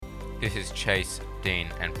This is Chase, Dean,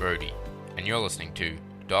 and Brody, and you're listening to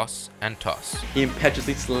Dos and Toss. He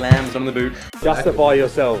impetuously slams on the boot. Justify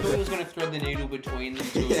yourselves. Who's going to thread the needle between the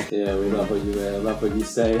two? Yeah, we love what you wear, love what you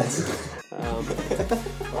say.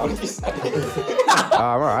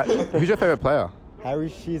 Alright. Who's your favourite player? Harry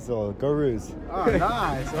Shizel, go Roos. Oh,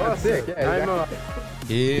 nice. Oh, sick. Yeah,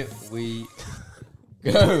 Here we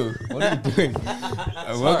go. What are you doing?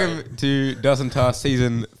 Welcome to Dos and Toss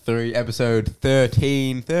Season 3, Episode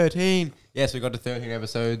 13. 13. Yes, we got to 13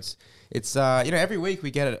 episodes. It's, every week we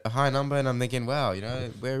get a high number, and I'm thinking, wow,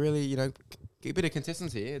 we're really, a bit of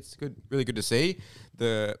consistency here. It's good, really good to see.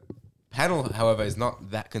 The panel, however, is not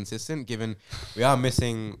that consistent, given we are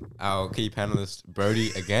missing our key panelist, Brody,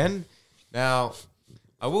 again. Now,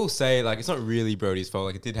 I will say, it's not really Brody's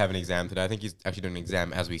fault. I did have an exam today. I think he's actually doing an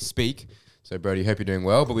exam as we speak. So, Brody, hope you're doing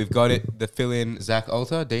well. But we've got the fill-in, Zach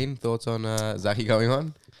Alter. Dean, thoughts on Zachy going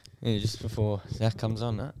on? Yeah, just before Zach comes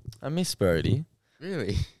on, I miss Brody.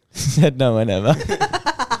 Really? Said no one ever.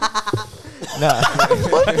 No.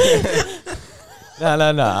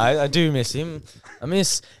 No. I do miss him.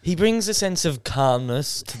 He brings a sense of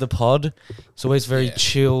calmness to the pod. It's always very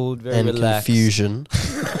chilled, very and relaxed. Confusion.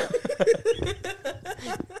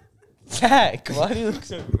 Zach, why do you look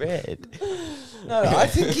so red? No, I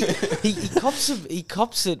think he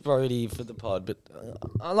cops it, Brody, for the pod, but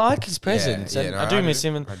I like his presence, and I do miss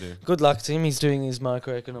him, and good luck to him. He's doing his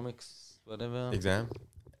microeconomics, whatever.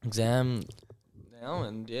 Exam now,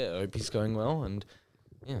 and I hope he's going well, and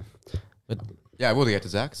we'll get to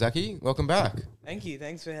Zach. Zachy, welcome back. Thank you.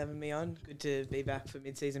 Thanks for having me on. Good to be back for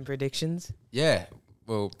mid-season predictions. Yeah,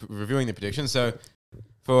 well, reviewing the predictions. So,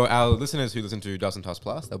 for our listeners who listen to Dos and Toss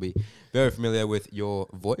Plus, they'll be very familiar with your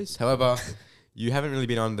voice. However, you haven't really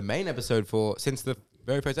been on the main episode since the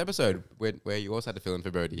very first episode, where you also had to fill in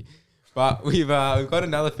for Brody. But we've got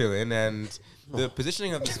another fill-in, and the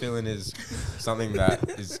positioning of this fill-in is something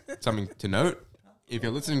to note. If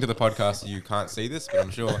you're listening to the podcast, you can't see this, but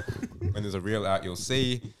I'm sure when there's a reel out, you'll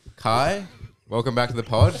see. Kai, welcome back to the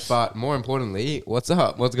pod. But more importantly, what's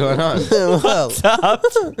up? What's going on? What's up?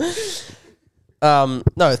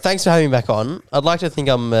 No, thanks for having me back on. I'd like to think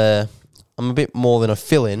I'm a bit more than a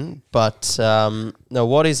fill-in, but no,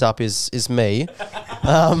 what is up is me.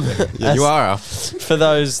 You are up. For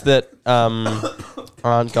those that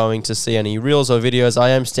aren't going to see any reels or videos, I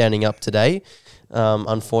am standing up today.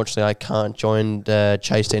 Unfortunately, I can't join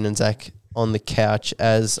Chase, Dean and Zach on the couch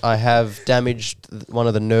as I have damaged one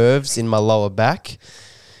of the nerves in my lower back,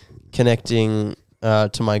 connecting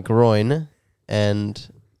to my groin, and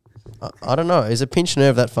I don't know. Is a pinched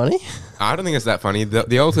nerve that funny? I don't think it's that funny.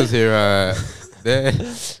 The alters here, they're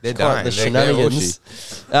dying. The shenanigans.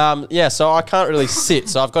 So I can't really sit,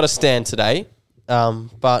 so I've got to stand today.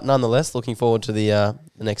 But nonetheless, looking forward to the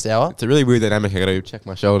next hour. It's a really weird dynamic. I got to check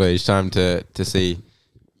my shoulder each time to see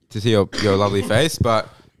your lovely face. But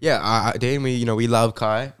Dean, we love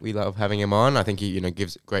Kai. We love having him on. I think he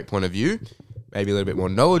gives a great point of view. Maybe a little bit more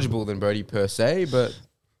knowledgeable than Brody per se, but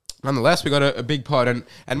nonetheless, we got a big pod,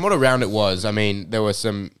 and what a round it was. I mean, there were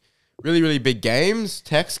some really, really big games.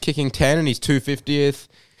 Tex kicking 10 and he's 250th.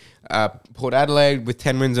 Port Adelaide with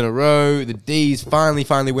 10 wins in a row. The D's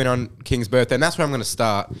finally win on King's birthday, and that's where I'm going to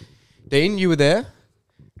start. Dean, you were there,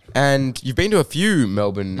 and you've been to a few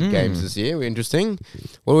Melbourne games this year. Interesting.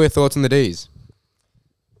 What were your thoughts on the D's?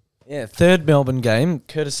 Yeah, third Melbourne game,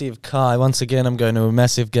 courtesy of Kai. Once again, I'm going to a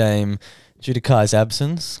massive game due to Kai's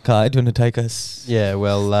absence. Kai, do you want to take us? Yeah,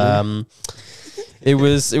 well, it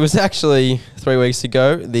was actually 3 weeks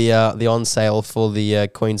ago, the on sale for the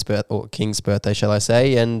Queen's birth or King's birthday, shall I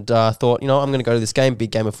say? And I thought, I'm going to go to this game, big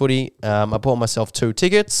game of footy. I bought myself 2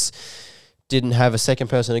 tickets. Didn't have a second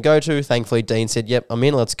person to go to. Thankfully, Dean said, "Yep, I'm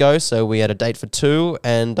in. Let's go." So we had a date for 2,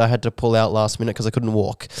 and I had to pull out last minute because I couldn't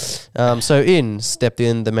walk. So stepped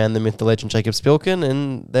in the man, the myth, the legend, Jacob Spilkin,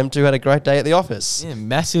 and them two had a great day at the office. Yeah,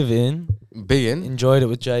 massive in. Big in. Enjoyed it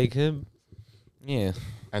with Jacob. Yeah.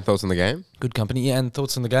 And thoughts on the game? Good company. Yeah, and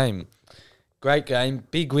thoughts on the game. Great game.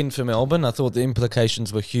 Big win for Melbourne. I thought the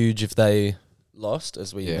implications were huge if they lost,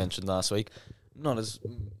 as we mentioned last week. Not as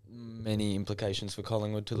many implications for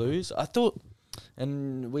Collingwood to lose. I thought,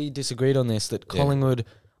 and we disagreed on this, that Collingwood,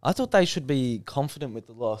 I thought they should be confident with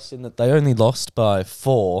the loss in that they only lost by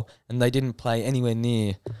 4 and they didn't play anywhere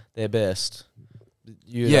near their best.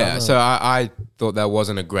 So I thought that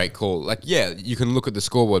wasn't a great call. You can look at the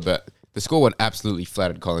scoreboard, but the scoreboard absolutely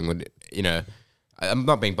flattered Collingwood. I'm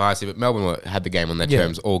not being biased, but Melbourne had the game on their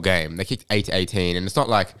terms all game. They kicked 8-18, and it's not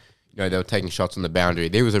like they were taking shots on the boundary.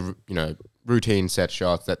 There was a routine set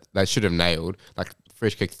shots that they should have nailed. Like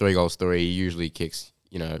Frisch kicked 3 goals, 3 usually kicks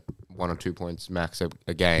 1 or 2 points max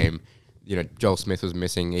a game. Joel Smith was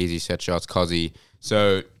missing easy set shots, Cozzy.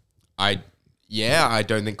 So I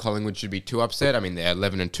don't think Collingwood should be too upset. I mean, they're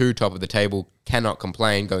 11-2, top of the table, cannot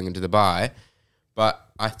complain going into the bye. But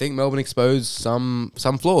I think Melbourne exposed some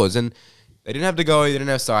flaws, and they didn't have to go. They didn't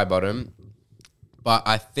have side bottom, but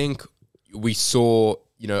I think we saw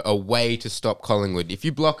a way to stop Collingwood. If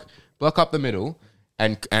you block up the middle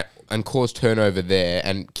and cause turnover there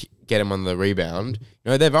and get them on the rebound,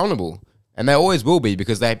 they're vulnerable, and they always will be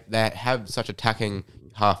because they have such attacking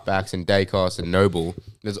halfbacks and Dacos and Noble.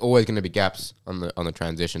 There's always going to be gaps on the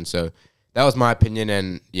transition. So that was my opinion,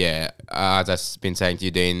 and as I've been saying to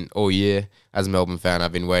you, Dean, all year as a Melbourne fan,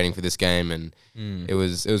 I've been waiting for this game, and it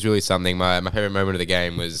was really something. My favorite moment of the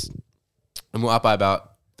game was when we were up by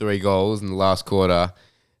about 3 goals in the last quarter,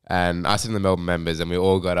 and I said to the Melbourne members, and we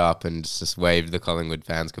all got up and just waved the Collingwood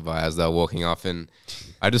fans goodbye as they were walking off, and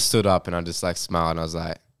I just stood up and I just smiled, and I was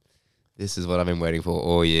like, this is what I've been waiting for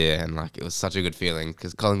all year, and it was such a good feeling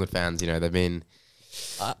because Collingwood fans, they've been.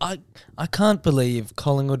 I can't believe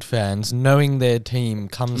Collingwood fans, knowing their team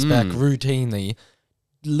comes back routinely,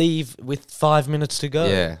 leave with 5 minutes to go.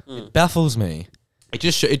 Yeah. It baffles me. It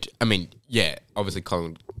just obviously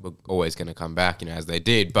Collingwood were always going to come back, as they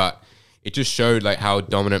did, but it just showed how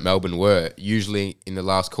dominant Melbourne were. Usually in the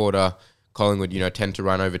last quarter, Collingwood, tend to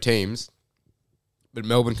run over teams, but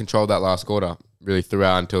Melbourne controlled that last quarter really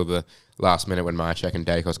throughout until the last minute when Myercheck and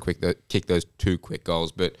Dacos kicked those 2 quick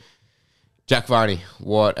goals. But Jack Varney,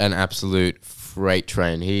 what an absolute freight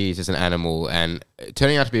train. He's just an animal, and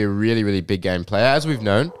turning out to be a really, really big game player, as we've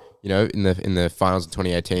known. In the finals of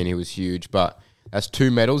 2018, he was huge, but that's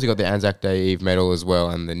 2 medals. He got the Anzac Day Eve medal as well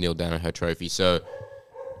and the Neil Danaher trophy. So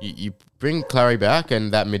you bring Clary back,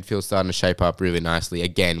 and that midfield's starting to shape up really nicely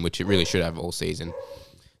again, which it really should have all season.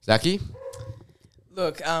 Zaki?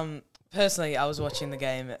 Look, personally, I was watching the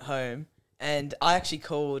game at home, and I actually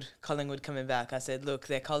called Collingwood coming back. I said, look,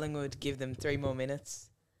 they're Collingwood, give them 3 more minutes,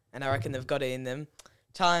 and I reckon they've got it in them.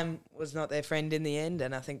 Time was not their friend in the end,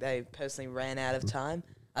 and I think they personally ran out of time.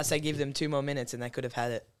 I say give them 2 more minutes, and they could have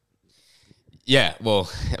had it. Yeah, well,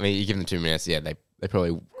 I mean, you give them 2 minutes, they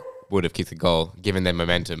probably would have kicked the goal, given their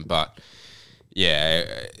momentum, but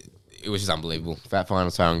it was just unbelievable. That final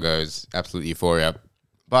time goes, absolute euphoria.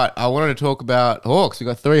 But I wanted to talk about Hawks. We've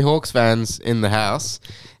got 3 Hawks fans in the house.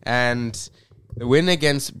 And the win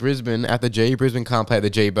against Brisbane at the G. Brisbane can't play at the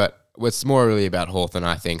G, but it's more really about Hawthorn,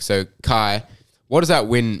 I think. So, Kai, what does that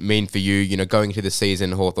win mean for you? Going into the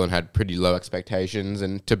season, Hawthorn had pretty low expectations.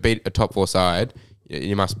 And to beat a top 4 side,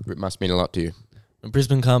 it must mean a lot to you.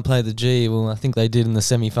 Brisbane can't play the G. Well, I think they did in the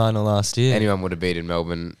semi-final last year. Anyone would have beaten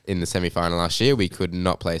Melbourne in the semi-final last year. We could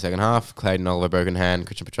not play second half. Clayton Oliver, broken hand.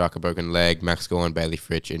 Christian Petrarca, broken leg. Max Gorn, Bailey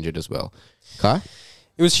Fritsch, injured as well. Kai?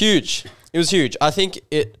 It was huge. I think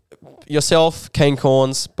yourself, Kane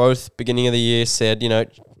Corns, both beginning of the year said,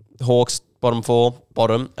 Hawks bottom 4,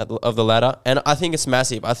 of the ladder. And I think it's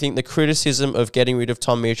massive. I think the criticism of getting rid of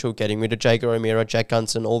Tom Mitchell, getting rid of Jacob O'Meara, Jack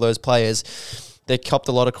Gunson, all those players, they copped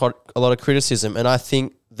a lot of criticism, and I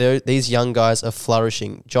think these young guys are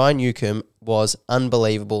flourishing. Jai Newcomb was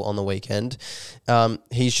unbelievable on the weekend.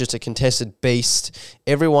 He's just a contested beast.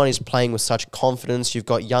 Everyone is playing with such confidence. You've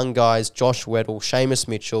got young guys, Josh Weddle, Seamus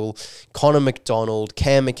Mitchell, Connor McDonald,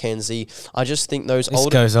 Cam McKenzie. I just think This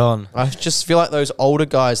goes on. I just feel like those older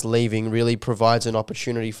guys leaving really provides an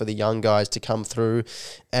opportunity for the young guys to come through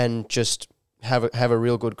and just have a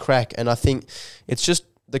real good crack. And I think it's just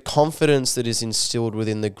the confidence that is instilled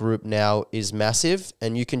within the group now is massive,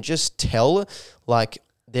 and you can just tell,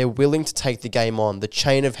 they're willing to take the game on. The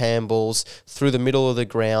chain of handballs through the middle of the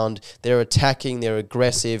ground, they're attacking, they're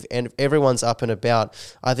aggressive, and everyone's up and about.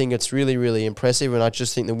 I think it's really, really impressive, and I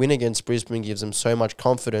just think the win against Brisbane gives them so much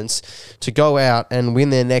confidence to go out and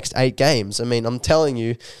win their next 8 games. I mean, I'm telling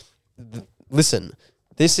you, listen,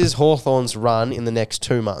 this is Hawthorn's run in the next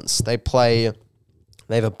 2 months. They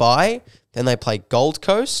have a bye, then they play Gold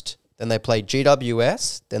Coast, then they play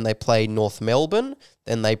GWS, then they play North Melbourne,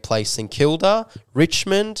 then they play St Kilda,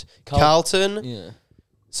 Richmond, Carlton. Yeah.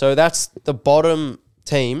 So that's the bottom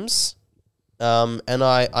teams, and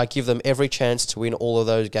I give them every chance to win all of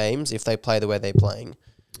those games if they play the way they're playing.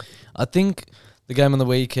 I think the game on the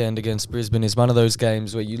weekend against Brisbane is one of those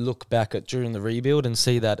games where you look back at during the rebuild and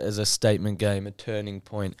see that as a statement game, a turning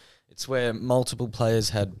point. It's where multiple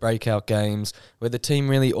players had breakout games, where the team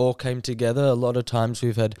really all came together. A lot of times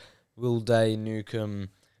we've had Will Day, Newcomb,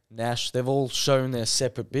 Nash. They've all shown their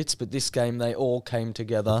separate bits, but this game they all came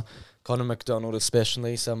together. Connor McDonald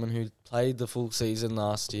especially, someone who played the full season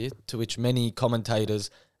last year, to which many commentators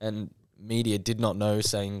and media did not know,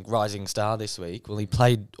 saying rising star this week. Well, he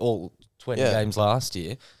played all 20 games last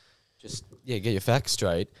year. Just, get your facts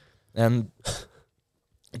straight. And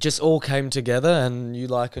it just all came together, and you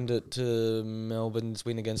likened it to Melbourne's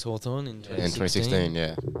win against Hawthorn in 2016.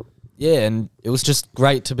 Yeah. Yeah, and it was just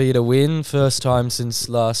great to be at a win. First time since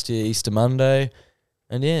last year, Easter Monday.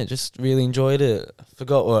 And yeah, just really enjoyed it.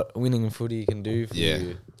 Forgot what winning footy can do for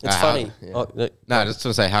you. It's funny. No, just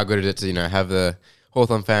to say how good it is to, you know, have the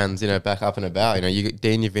Hawthorn fans, you know, back up and about. You know,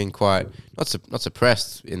 Dean, you've been quite not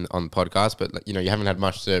suppressed on the podcast, but you know, you haven't had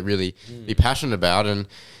much to really be passionate about. And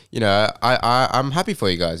you know, I'm happy for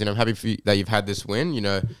you guys. You know, I'm happy for you that you've had this win. You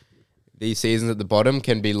know, these seasons at the bottom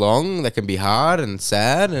can be long, they can be hard and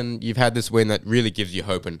sad, and you've had this win that really gives you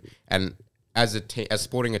hope. And as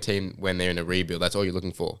supporting a team when they're in a rebuild, that's all you're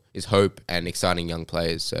looking for is hope and exciting young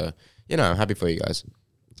players. So you know, I'm happy for you guys.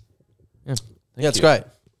 Yeah, it's great.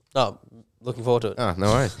 Oh, looking forward to it. Oh,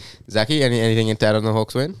 no worries. Zachy, anything to add on the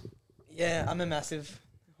Hawks win? Yeah, I'm a massive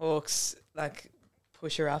Hawks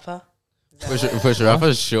pusher-upper.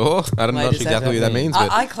 Pusher-upper, sure. I don't know exactly what that means.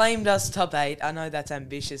 But I claimed us top 8. I know that's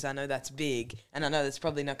ambitious. I know that's big. And I know that's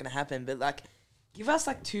probably not going to happen. But, give us,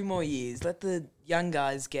 2 more years. Let the young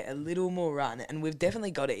guys get a little more run. And we've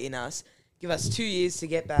definitely got it in us. Give us 2 years to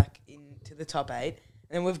get back into the top 8. And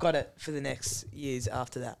then we've got it for the next years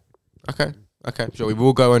after that. Okay, sure. We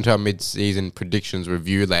will go into our mid-season predictions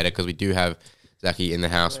review later because we do have Zachy in the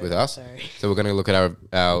house with us. Sorry. So we're going to look at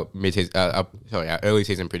our mid-season, our early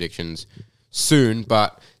season predictions soon.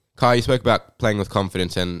 But Kai, you spoke about playing with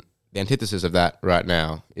confidence, and the antithesis of that right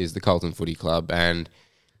now is the Carlton Footy Club, and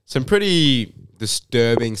some pretty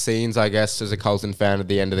disturbing scenes, I guess, as a Carlton fan at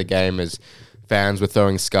the end of the game, as fans were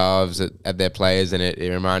throwing scarves at their players, and it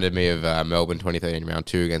reminded me of Melbourne 2013 round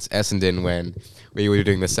 2 against Essendon when we were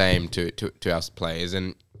doing the same to our players,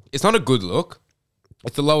 and it's not a good look.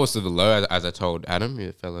 It's the lowest of the low, as I told Adam,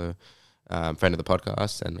 your fellow friend of the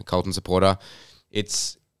podcast and a Carlton supporter.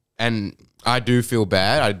 And I do feel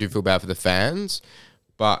bad. I do feel bad for the fans,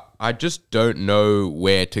 but I just don't know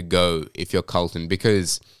where to go if you're Carlton,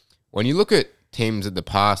 because when you look at teams of the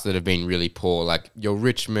past that have been really poor, like your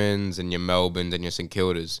Richmonds and your Melbournes and your St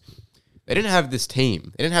Kildas, they didn't have this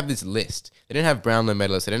team. They didn't have this list. They didn't have Brownlow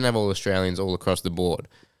medalists. They didn't have all Australians all across the board.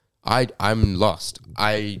 I'm lost.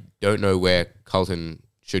 I don't know where Carlton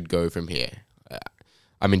should go from here.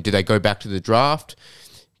 I mean, do they go back to the draft?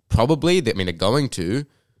 Probably. They're going to.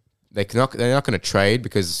 They're not going to trade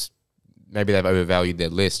because maybe they've overvalued their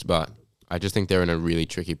list, but I just think they're in a really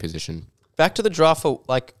tricky position. Back to the draft for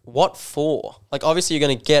what for? Obviously you're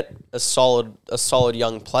going to get a solid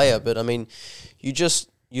young player, but I mean,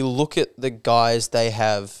 you look at the guys they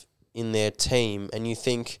have in their team and you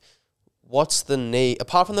think, what's the need?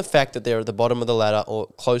 Apart from the fact that they're at the bottom of the ladder or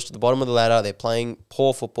close to the bottom of the ladder, they're playing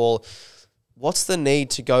poor football. What's the need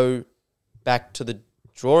to go back to the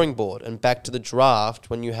drawing board and back to the draft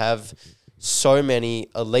when you have so many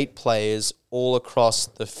elite players all across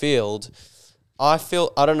the field? I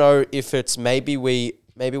don't know if it's maybe we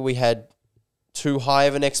had too high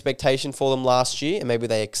of an expectation for them last year and maybe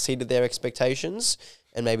they exceeded their expectations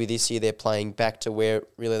and maybe this year they're playing back to where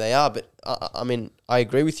really they are. But I mean, I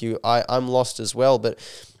agree with you. I'm lost as well, but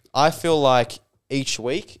I feel like each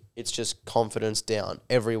week it's just confidence down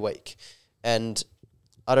every week. And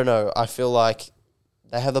I don't know, I feel like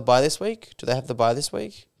they have the bye this week. Do they have the bye this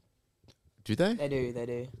week? Do they? They do.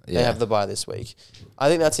 Yeah. They have the bye this week. I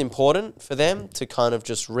think that's important for them to kind of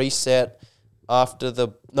just reset after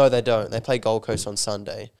No, they don't. They play Gold Coast on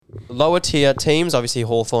Sunday. Lower tier teams, obviously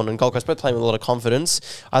Hawthorn and Gold Coast, both playing with a lot of confidence.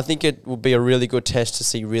 I think it will be a really good test to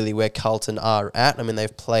see really where Carlton are at. I mean,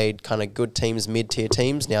 they've played kind of good teams, mid-tier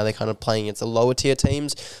teams. Now they're kind of playing against the lower tier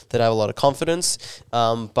teams that have a lot of confidence.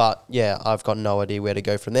 But yeah, I've got no idea where to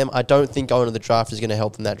go from them. I don't think going to the draft is going to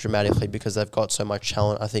help them that dramatically because they've got so much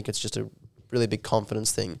talent. I think it's just a really big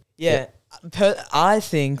confidence thing. Yeah. I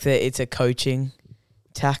think that it's a coaching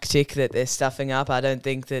tactic that they're stuffing up. I don't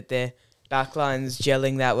think that their backline's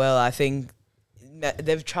gelling that well. I think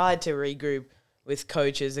they've tried to regroup with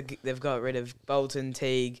coaches. They've got rid of Bolton,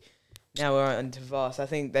 Teague. Now we're on to Voss. I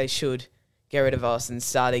think they should get rid of Voss and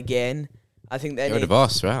start again. I think they get rid of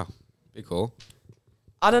Voss. Wow, big call.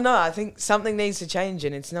 I don't know. I think something needs to change,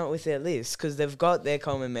 and it's not with their list because they've got their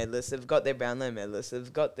Coleman medalists, they've got their Brownlow medalists,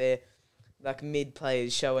 they've got their mid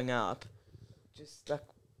players showing up. Just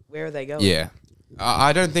where are they going? Yeah,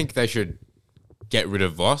 I don't think they should get rid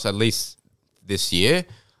of Voss, at least this year.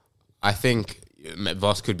 I think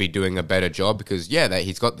Voss could be doing a better job because,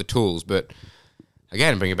 he's got the tools. But,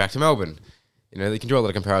 again, bring it back to Melbourne. They can draw a lot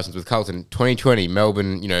of comparisons with Carlton. 2020,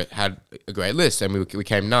 Melbourne, had a great list and we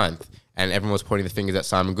came 9th. And everyone was pointing the fingers at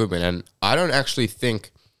Simon Goodwin. And I don't actually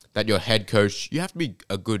think that your head coach, you have to be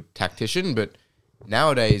a good tactician, but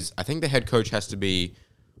nowadays I think the head coach has to be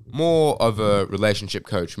more of a relationship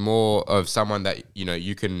coach, more of someone that,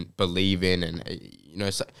 you can believe in.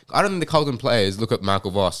 And, so I don't think the Carlton players look at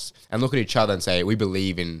Michael Voss and look at each other and say, we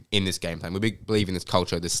believe in this game plan. We believe in this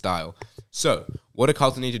culture, this style. So what do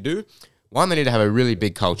Carlton need to do? One, they need to have a really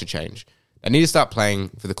big culture change. They need to start playing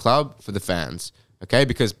for the club, for the fans, okay?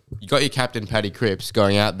 Because you got your captain, Paddy Cripps,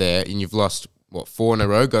 going out there and you've lost, 4 in a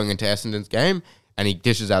row going into Essendon's game, and he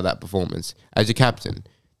dishes out that performance as your captain.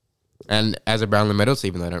 And as a Brownlow medalist,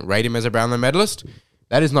 even though I don't rate him as a Brownlow medalist,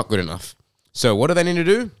 that is not good enough. So what do they need to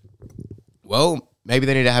do? Well, maybe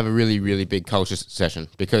they need to have a really, really big culture session,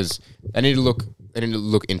 because they need to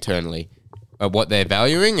look internally at what they're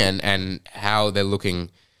valuing and how they're looking.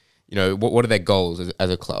 What are their goals as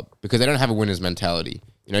a club? Because they don't have a winner's mentality.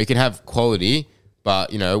 You can have quality,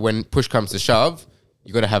 but, when push comes to shove,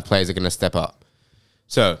 you got to have players that are going to step up.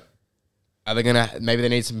 So, are they going to, maybe they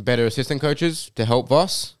need some better assistant coaches to help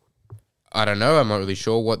Voss? I don't know. I'm not really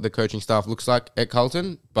sure what the coaching staff looks like at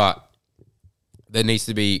Carlton, but there needs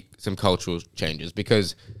to be some cultural changes,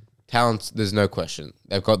 because talent, there's no question.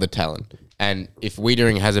 They've got the talent. And if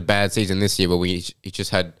Wiedering has a bad season this year, where he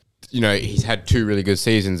just had, he's had 2 really good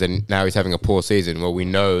seasons and now he's having a poor season, well, we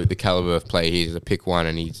know the caliber of play. He's a pick one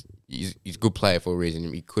and he's a good player for a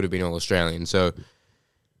reason. He could have been All-Australian. So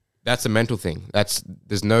that's a mental thing.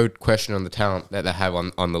 There's no question on the talent that they have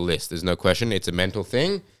on the list. There's no question. It's a mental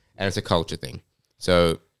thing and it's a culture thing.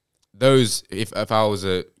 So those, if I was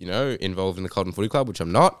involved in the Carlton Footy Club, which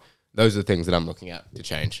I'm not, those are the things that I'm looking at to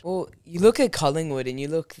change. Well, you look at Collingwood and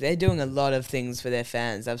they're doing a lot of things for their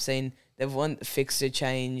fans. I've seen they've want fixture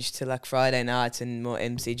change to like Friday nights and more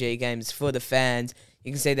MCG games for the fans.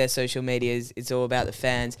 You can see their social medias, it's all about the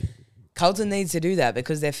fans. Carlton needs to do that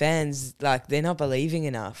because their fans, they're not believing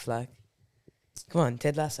enough. Come on,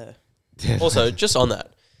 Ted Lasso. Also, just on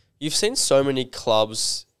that, you've seen so many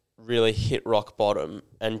clubs really hit rock bottom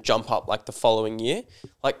and jump up the following year.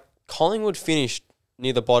 Collingwood finished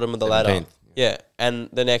near the bottom of the ladder. 17th. Yeah, and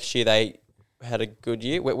the next year they had a good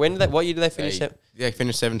year. When did what year did they finish? They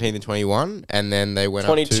finished 17th and 21, and then they went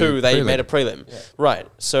 22. Up to they prelim. made a prelim. Yeah. Right.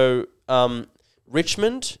 So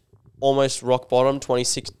Richmond almost rock bottom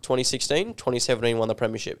 2016, 2017 won the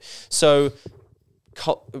premiership. So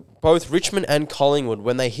both Richmond and Collingwood,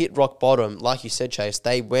 when they hit rock bottom, like you said, Chase,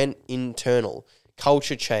 they went internal.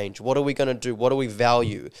 Culture change. What are we going to do? What do we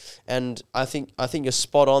value? And I think you're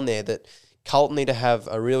spot on there that Carlton need to have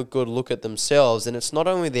a real good look at themselves, and it's not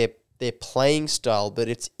only their playing style, but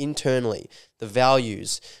it's internally, the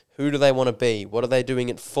values. Who do they want to be? What are they doing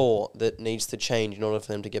it for that needs to change in order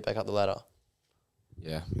for them to get back up the ladder?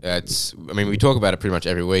 Yeah, we talk about it pretty much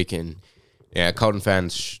every week, and Carlton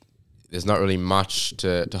fans, there's not really much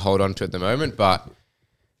to hold on to at the moment, but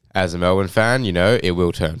as a Melbourne fan, it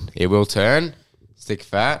will turn. It will turn, stick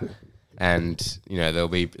fat, and, there'll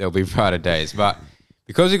be brighter days. But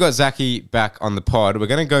because we've got Zachy back on the pod, we're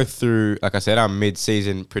going to go through, like I said, our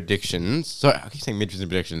mid-season predictions. Sorry, I keep saying mid-season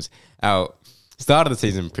predictions. Our start of the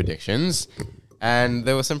season predictions. And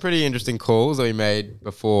there were some pretty interesting calls that we made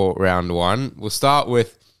before round 1. We'll start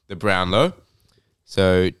with the Brownlow.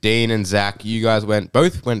 So Dean and Zach, you guys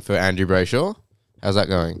both went for Andrew Brayshaw. How's that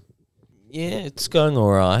going? Yeah, it's going all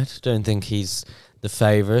right. Don't think he's the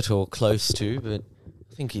favourite or close to, but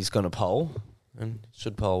I think he's going to poll and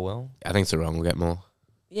should poll well. I think it's wrong. We'll get more.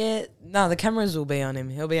 Yeah, no, the cameras will be on him.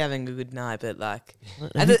 He'll be having a good night, but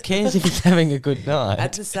who cares if he's having a good night?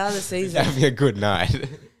 At the start of the He's season, having a good night.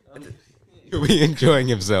 He'll be enjoying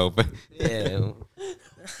himself. Yeah.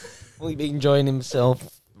 Will he be enjoying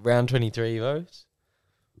himself round 23 votes?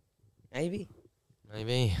 maybe.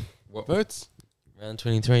 Maybe. What votes? Round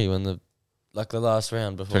 23 when the last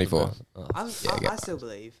round before. 24. I still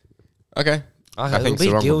believe. Okay. I think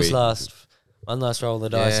Sarong will Gill's be. one last roll of the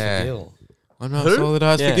dice for Gill. One last roll of the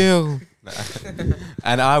dice for Gil.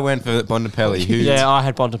 And I went for Bontempelli. Yeah, I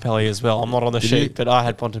had Bontempelli as well. I'm not on the sheet, but I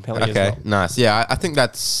had Bontempelli as well. Okay, nice. Yeah, I think I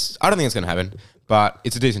don't think it's going to happen, but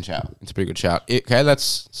it's a decent shout. It's a pretty good shout. Okay,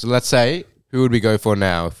 let's say, who would we go for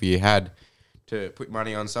now if you had to put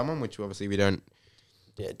money on someone, which obviously we don't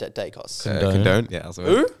Yeah, Dacos. condone. Yeah, that's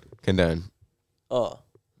Who? Condone. Oh.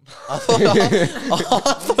 I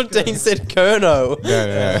thought Dean said Kerno.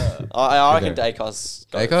 No. I reckon Dacos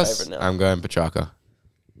got a Dacos? favourite now. I'm going Petrarca.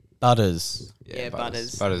 Butters. Yeah,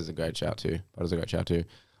 Butters. Butters is a great shout too. I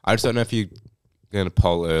just don't know if you're going to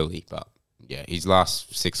poll early, but yeah, his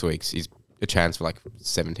last 6 weeks, he's a chance for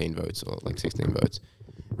 17 votes or 16 votes.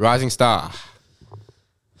 Rising Star.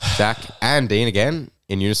 Zach and Dean again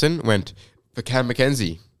in unison went for Cam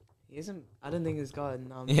McKenzie. He isn't. I don't think he's got.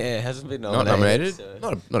 Yeah, hasn't been Not nominated.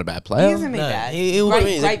 nominated. Not a bad He player. isn't bad. He'll great,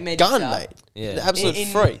 he's great a mid gun, start. mate. Yeah. The absolute in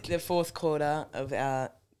freak. the fourth quarter of our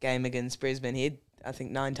game against Brisbane, he had, I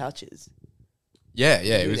think, 9 touches. Yeah,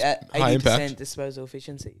 it was at high 80% impact. disposal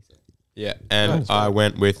efficiency. So. Yeah, and I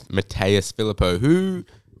went with Mateus Filippo, who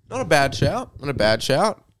not a bad shout.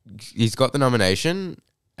 He's got the nomination.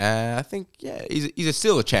 I think he's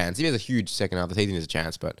still a chance. He has a huge second half of the season. There's a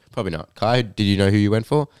chance, but probably not. Kai, did you know who you went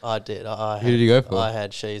for? I did. Who did you go for? I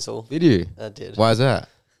had Sheasel. Did you? I did. Why is that?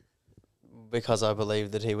 Because I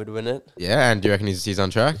believed that he would win it. Yeah, and do you reckon he's on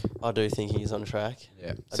track? I do think he's on track.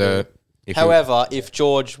 Yeah. I So, do. However, if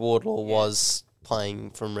George Wardlaw was playing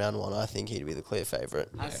from round 1, I think he'd be the clear favourite.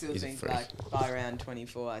 I still think by round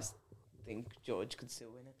 24, I think George could still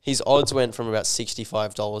win it. His odds went from about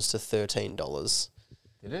 $65 to $13.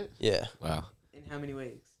 Did it? Yeah. Wow. In how many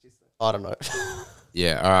weeks? I don't know.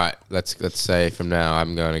 Yeah. All right. Let's say from now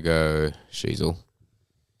I'm going to go Sheasel.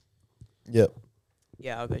 Yep.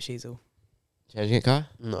 Yeah, I'll go Sheasel. Changing it, Kai?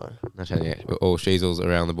 No. Not changing it. We're all Sheasels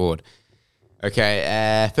around the board.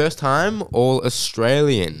 Okay. First time all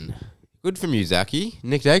Australian. Good from you, Zaki.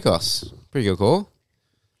 Nick Dacos. Pretty good call.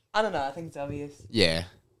 I don't know. I think it's obvious. Yeah.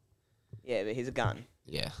 Yeah, but he's a gun.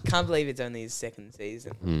 Yeah. Can't believe it's only his second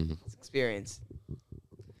season. It's experience.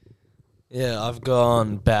 Yeah, I've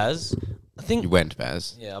gone Baz. I think You went,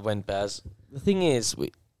 Baz. Yeah, I went Baz. The thing is,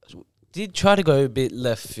 we did try to go a bit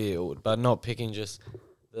left field, but not picking just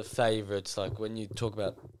the favourites. Like when you talk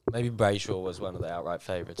about maybe Brayshaw was one of the outright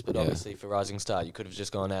favourites, but obviously for Rising Star, you could have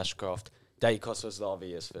just gone Ashcroft. Dacos was the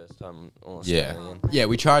obvious first time All-Australian. Yeah,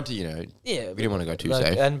 we tried to, Yeah, we didn't want to go too like,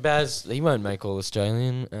 safe. And Baz, he won't make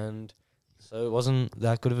All-Australian, and so it wasn't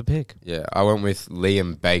that good of a pick. Yeah, I went with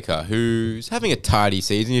Liam Baker, who's having a tidy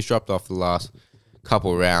season. He's dropped off the last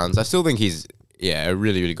couple rounds. I still think he's, a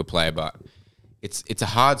really, really good player, but it's a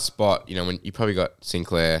hard spot, when you probably got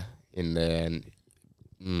Sinclair in there, and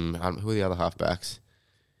who are the other halfbacks?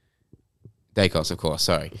 Dacos, of course,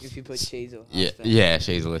 sorry. If you put Sheasel. Yeah,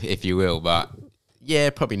 Sheasel, if you will, but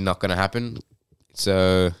probably not going to happen.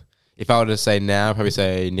 So if I were to say now, I'd probably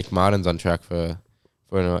say Nick Martin's on track for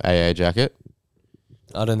an AA jacket.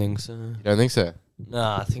 I don't think so. You don't think so?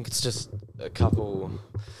 Nah, I think it's just a couple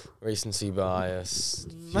recency bias.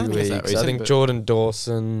 I don't think it's that I recent, think but- Jordan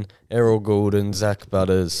Dawson, Errol Goulden, Zach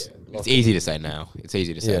Butters. It's easy to say now.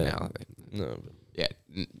 Yeah. No, Yeah.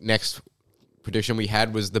 Next prediction we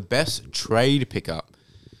had was the best trade pickup.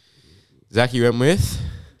 Zach, you went with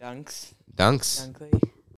Dunks. Dunkley.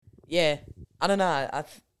 Yeah. I don't know. I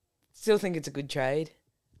still think it's a good trade.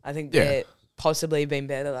 I think they're possibly been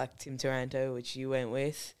better, like Tim Taranto, which you went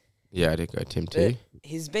with. Yeah, I did go Tim But too.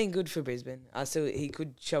 he's been good for Brisbane. He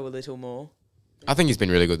could show a little more. I think he's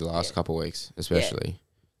been really good the last couple of weeks, especially.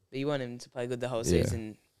 But you want him to play good the whole Yeah.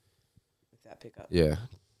 season with that pickup. Yeah.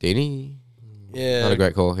 Dini? yeah, Not a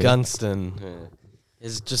great call here. Gunston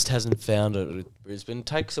just hasn't found it with Brisbane. It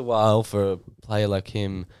takes a while for a player like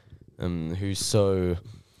him, who's so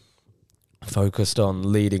focused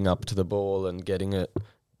on leading up to the ball and getting it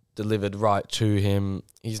delivered right to him.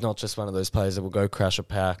 He's not just one of those players that will go crash a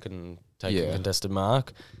pack and take a contested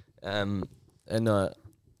mark.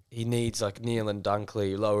 He needs like Neil and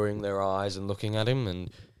Dunkley lowering their eyes and looking at him, and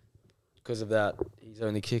because of that, he's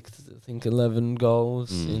only kicked, I think, 11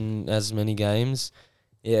 goals in as many games.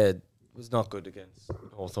 Yeah, it was not good against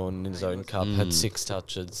Hawthorn in his own cup. Had 6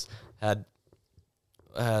 touches. Had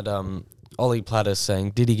Ollie Platter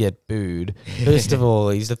saying, did he get booed? First of all,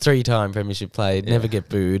 he's a 3-time premiership player. Never get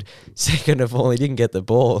booed. Second of all, he didn't get the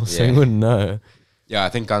ball, so he wouldn't know. Yeah, I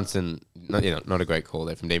think Gunston, not a great call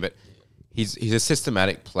there from D, but he's a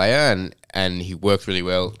systematic player and he worked really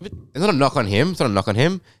well. It's not a knock on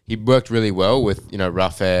him. He worked really well with,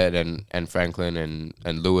 Roughhead and Franklin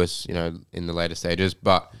and Lewis, in the later stages.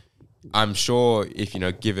 But I'm sure if,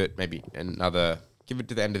 give it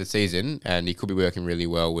to the end of the season, and he could be working really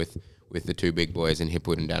well with the two big boys in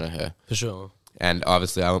Hipwood and Danaher. For sure. And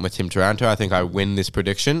obviously I went with Tim Taranto. I think I win this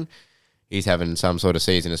prediction. He's having some sort of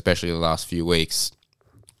season, especially the last few weeks.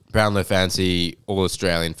 Brownlow fancy,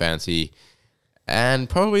 All-Australian fancy, and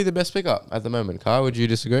probably the best pickup at the moment. Kai, would you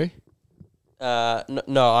disagree?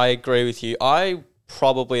 No, I agree with you. I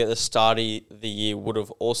probably at the start of the year would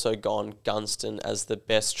have also gone Gunston as the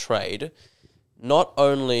best trade. Not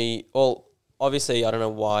only, obviously, I don't know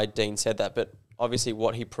why Dean said that, but obviously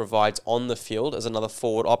what he provides on the field as another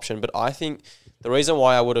forward option. But I think the reason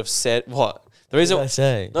why I would have said, what? The reason, What did I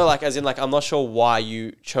say? No, I'm not sure why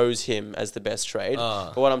you chose him as the best trade.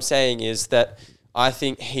 But what I'm saying is that I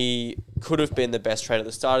think he could have been the best trade at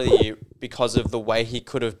the start of the year because of the way he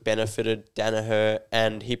could have benefited Danaher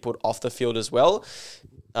and he put off the field as well.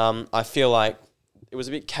 I feel like it was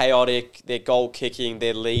a bit chaotic. Their goal kicking,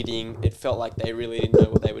 their leading, it felt like they really didn't know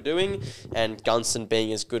what they were doing. And Gunston,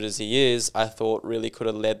 being as good as he is, I thought really could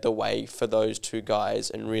have led the way for those two guys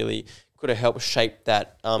and really could have helped shape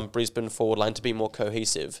that Brisbane forward line to be more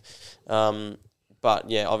cohesive. But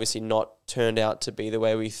yeah, obviously not turned out to be the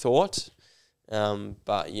way we thought.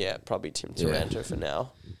 But yeah, probably Tim Taranto for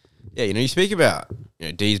now. Yeah, you speak about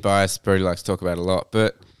D's bias. Brody likes to talk about it a lot,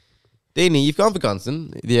 but Deanie, you've gone for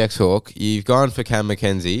Gunston, the ex-Hawk. You've gone for Cam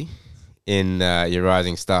McKenzie in your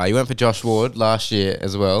Rising Star. You went for Josh Ward last year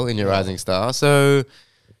as well in your Rising Star. So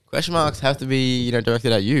question marks have to be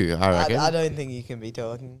directed at you. I reckon. I don't think you can be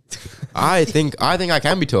talking. I think I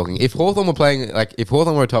can be talking. If Hawthorn were playing, if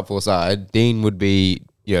Hawthorn were a top 4 side, Dean would be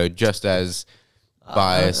just as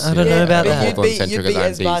biased. I don't know about that. You'd be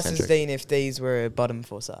as biased as Dean if these were a bottom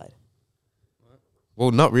 4 side.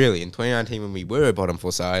 Well, not really. In 2019, when we were a bottom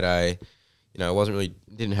 4 side, I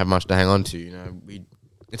didn't have much to hang on to.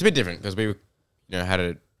 It's a bit different because we, had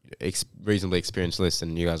a reasonably experienced list,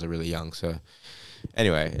 and you guys are really young. So,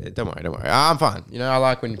 anyway, don't worry. I'm fine. I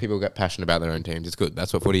like when people get passionate about their own teams. It's good.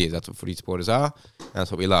 That's what footy is. That's what footy supporters are. That's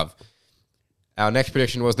what we love. Our next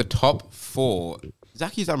prediction was the top 4.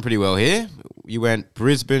 Zachy's done pretty well here. You went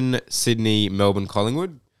Brisbane, Sydney, Melbourne,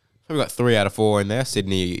 Collingwood. So we got 3 out of 4 in there.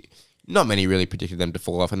 Sydney, not many really predicted them to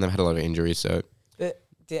fall off, and they've had a lot of injuries. So, but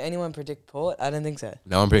did anyone predict Port? I don't think so.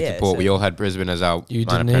 No one predicted Port. We all had Brisbane as our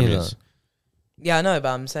minor premiers. Yeah, I know, but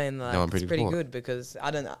I'm saying it's pretty Port. good because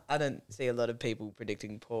I don't see a lot of people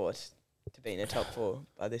predicting Port to be in the top 4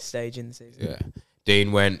 by this stage in the season. Yeah.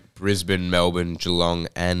 Dean went Brisbane, Melbourne, Geelong,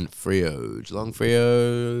 and Freo.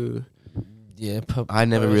 Freo. Yeah, I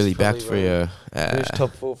never really backed Freo.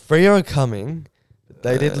 Top 4. Freo are coming.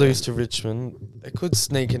 They did lose to Richmond. They could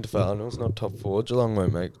sneak into finals, not top 4. Geelong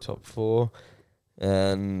won't make top 4.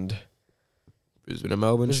 And Brisbane and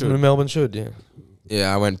Melbourne should, yeah.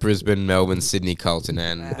 Yeah, I went Brisbane, Melbourne, Sydney, Carlton,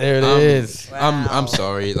 and there it is. Wow. I'm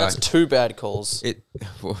sorry. That's 2 bad calls.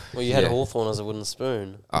 Well, you had Hawthorn as a wooden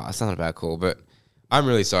spoon. It's not a bad call, but I'm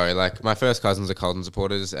really sorry. My first cousins are Carlton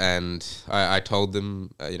supporters, and I told them,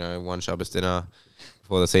 one Shabbos dinner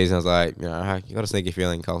before the season, I was like, you got a sneaky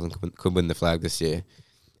feeling Carlton could win the flag this year.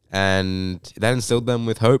 And that instilled them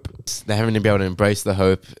with hope. They're having to be able to embrace the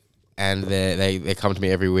hope, and they come to me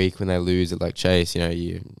every week when they lose. They're like, Chase,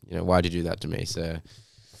 why'd you do that to me? So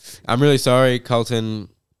I'm really sorry, Carlton.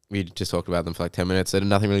 We just talked about them for 10 minutes. There's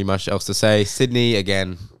nothing really much else to say. Sydney,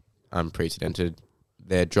 again, unprecedented.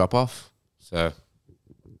 Their drop-off. So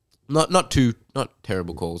not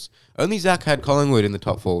terrible calls. Only Zach had Collingwood in the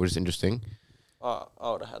top 4, which is interesting. I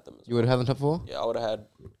would have had them. You would have had them top 4? Yeah, I would have had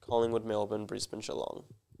Collingwood, Melbourne, Brisbane, Geelong.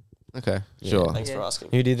 Okay, sure. Thanks for asking.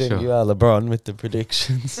 Who do you think you are, LeBron, with the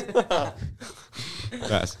predictions?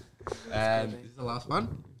 Nice. And this is the last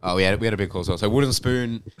one. Oh, we had a big call as well. So Wooden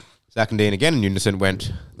Spoon, Zach and Dean again in unison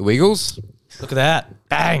went the Weagles. Look at that.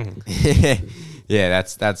 Bang. Yeah,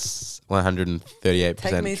 that's 138%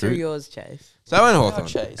 Take me true. through yours, Chase. So I went Hawthorn.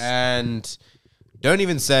 Chase. And don't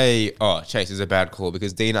even say, Chase is a bad call,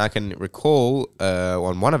 because Dean, I can recall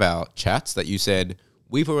on one of our chats that you said,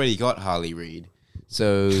 we've already got Harley Reid.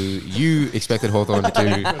 So you expected Hawthorn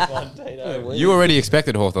to you already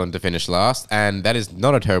expected Hawthorn to finish last, and that is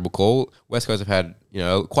not a terrible call. West Coast have had,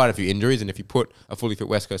 quite a few injuries, and if you put a fully fit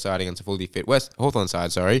West Coast side against a fully fit Hawthorn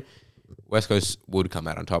side, West Coast would come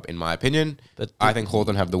out on top, in my opinion. But I think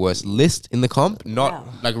Hawthorn have the worst list in the comp.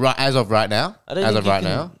 As of right now.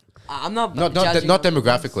 I'm not not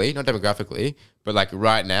demographically, but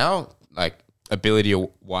right now, ability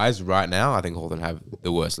wise, right now, I think Hawthorn have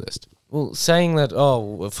the worst list. Well, saying that,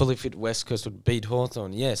 a fully fit West Coast would beat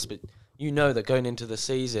Hawthorn, yes, but that going into the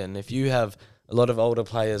season, if you have a lot of older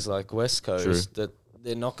players like West Coast, that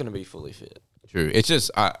they're not going to be fully fit. True. It's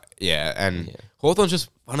just, Hawthorn's just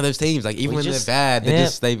one of those teams. Even when they're bad,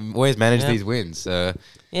 they always manage these wins. So.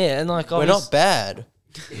 Yeah, and we're not bad.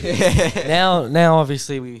 now,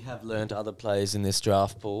 obviously, we have learned other players in this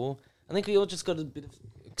draft pool. I think we all just got a bit of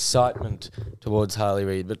excitement towards Harley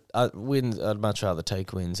Reid, but wins. I'd much rather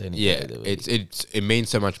take wins any day. Yeah, it means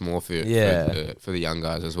so much more for the young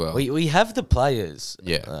guys as well. We have the players.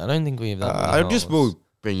 Yeah, I don't think we have that. I just will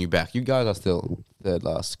bring you back. You guys are still third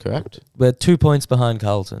last, correct? We're 2 points behind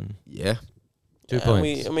Carlton. Yeah, 2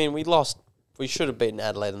 points. We lost. We should have beaten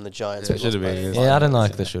Adelaide and the Giants. Yeah, should have been. Yeah, I don't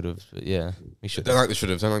like the should have. Yeah, we should. Don't like the should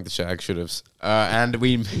have. Don't like the shag should have. And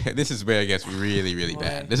we. This is where it gets really, really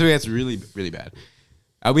bad. This is where it gets really, really bad.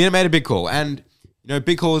 We made a big call, and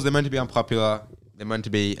big calls, they're meant to be unpopular. They're meant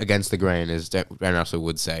to be against the grain, as Aaron Russell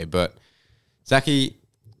would say. But Zachy,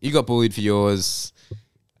 you got bullied for yours.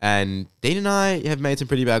 And Dean and I have made some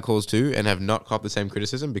pretty bad calls too, and have not copped the same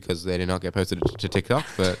criticism because they did not get posted to TikTok.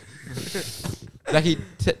 But Zachy,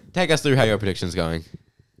 take us through how your prediction's going.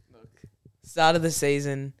 Start of the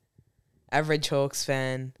season, average Hawks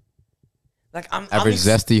fan. Like Average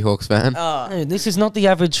zesty Hawks fan. No, this is not the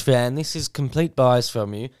average fan. This is complete bias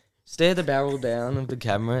from you. Stare the barrel down of the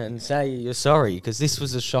camera and say you're sorry because this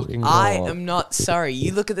was a shocking goal. I am not sorry.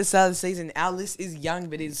 You look at the start of the season. Our list is young,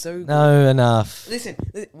 but it's so good. No, enough. Listen,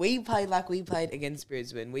 we played like we played against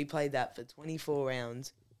Brisbane. We played that for 24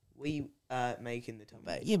 rounds. We making the top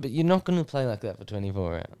 8. Yeah, but you're not going to play like that for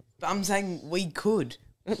 24 hours. But I'm saying we could.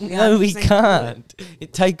 No, we 100% can't. could.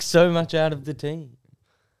 It takes so much out of the team.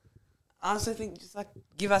 I also think just like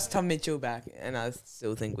give us Tom Mitchell back, and I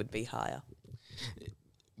still think would be higher.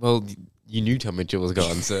 Well, you knew Tom Mitchell was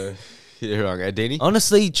gone, so you're wrong. Dini?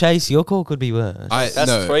 Honestly, Chase, your call could be worse.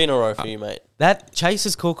 That's 3 in a row for you, mate. That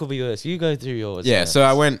Chase's call could be worse. You go through yours. Yeah, first. so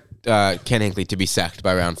I went Ken Hinkley to be sacked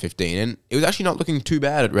by round 15, and it was actually not looking too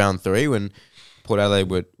bad at round 3 when Port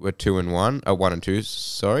Adelaide were 2-1, 1-2.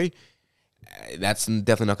 Sorry, that's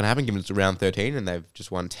definitely not going to happen given it's round 13 and they've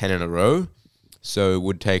just won 10 in a row. So it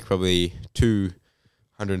would take probably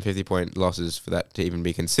 250-point losses for that to even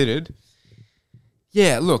be considered.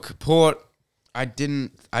 Yeah, look, Port. I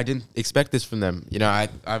didn't expect this from them. You know,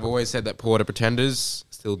 I've always said that Port are pretenders.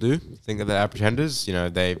 Still do think that they are pretenders. You know,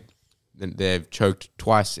 they've choked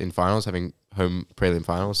twice in finals, having home prelim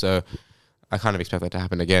finals. So I kind of expect that to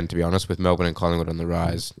happen again. To be honest, with Melbourne and Collingwood on the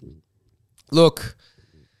rise. Look,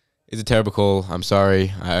 it's a terrible call. I'm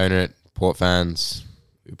sorry. I own it. Port fans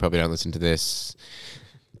who probably don't listen to this,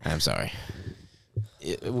 I'm sorry.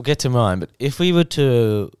 We'll get to mine, but if we were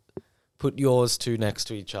to put yours two next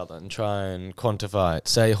to each other and try and quantify it,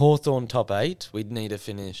 say Hawthorn top 8, we'd need to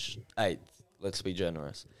finish 8th. Let's be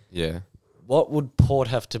generous. Yeah. What would Port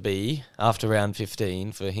have to be after round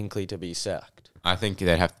 15 for Hinkley to be sacked? I think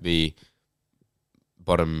they'd have to be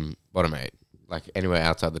bottom 8, like anywhere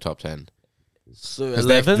outside the top 10. So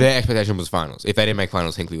 11th? Their expectation was finals. If they didn't make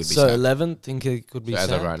finals, Hinkley would be so sacked. 11th, Hinkley could be So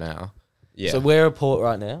sacked? as of right now. Yeah. So where are Port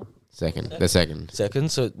right now? Second. They're second.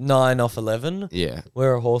 Second, so 9 off 11. Yeah.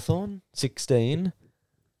 Where are Hawthorn? 16.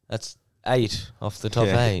 That's 8 off the top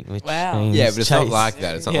 8. Which means Yeah, but it's not Chase- like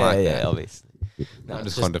that. It's not like that. Yeah, obviously. No, I'm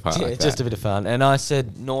it's just quantify it like just that. a bit of fun. And I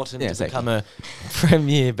said Norton Yeah, to become a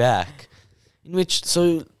premier back, in which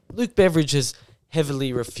Luke Beveridge has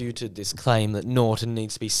heavily refuted this claim that Norton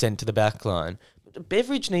needs to be sent to the back line. But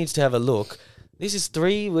Beveridge needs to have a look. This is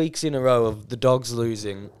 3 weeks in a row of the Dogs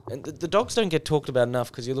losing. And the Dogs don't get talked about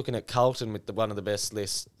enough because you're looking at Carlton with one of the best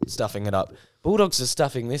lists stuffing it up. Bulldogs are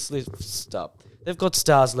stuffing this list up. They've got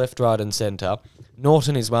stars left, right and centre.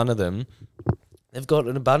 Norton is one of them. They've got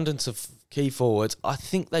an abundance of key forwards. I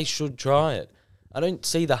think they should try it. I don't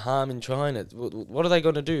see the harm in trying it. What are they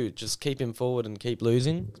going to do? Just keep him forward and keep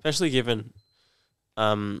losing? Especially given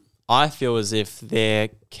I feel as if their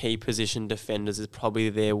key position defenders is probably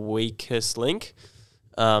their weakest link.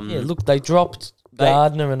 Yeah, look, they dropped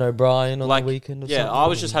Gardner and O'Brien on the weekend or something. I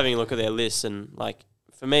was just having a look at their list and,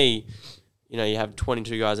 for me, you have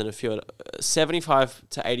 22 guys in the field. 75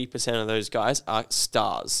 to 80% of those guys are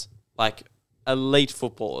stars. Elite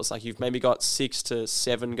footballers. You've maybe got 6 to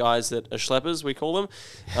 7 guys that are schleppers, we call them.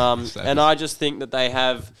 And I just think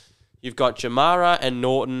that you've got Jamara and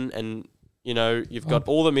Norton and, you've got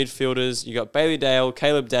all the midfielders. You've got Bailey Dale,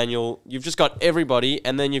 Caleb Daniel. You've just got everybody.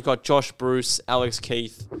 And then you've got Josh Bruce, Alex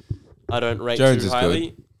Keith. I don't rate Jones too is highly.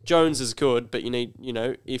 good. Jones is good, but you need,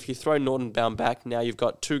 if you throw Norton bound back, now you've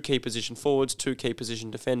got 2 key position forwards, 2 key position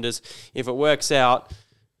defenders. If it works out,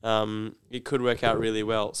 it could work out really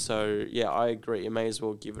well. So, yeah, I agree. You may as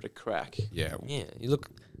well give it a crack. Yeah. Yeah, you look,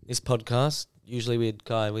 this podcast, usually we had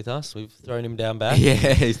Guy with us. We've thrown him down back. Yeah,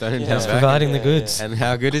 he's thrown him down He's back. providing the goods. And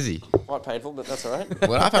how good is he? Quite painful, but that's all right.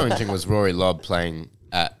 What I found interesting was Rory Lobb playing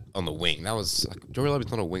on the wing. That was Rory Lobb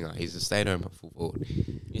is not a winger. He's a stay-at-home full forward.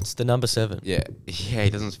 It's the number 7. Yeah, he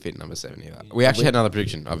doesn't fit number 7 either. We actually had another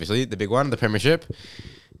prediction, obviously, the big one, the premiership.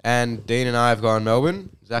 And Dean and I have gone Melbourne.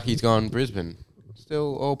 Zachy's gone Brisbane.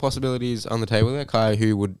 Still all possibilities on the table there. Kai,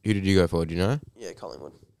 who did you go for? Do you know? Yeah,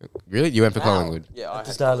 Collingwood. Really? You went for Collingwood? Yeah, At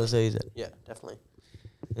the start of the season. Yeah, definitely.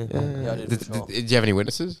 Yeah. Yeah, I did for sure. Did you have any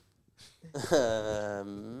witnesses?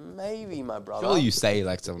 Maybe my brother. Surely you say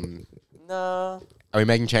something. Nah. Are we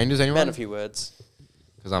making changes, anyone? Man, a few words.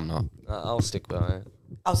 Because I'm not. I'll stick by it.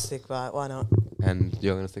 I'll stick by it. Why not? And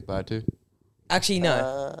you're going to stick by it too? Actually,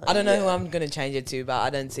 no. I don't know who I'm going to change it to, but I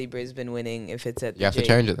don't see Brisbane winning if it's at the You have to G.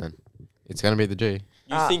 change it then. It's going to be the G.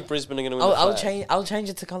 You think Brisbane are going to win the flag? I'll change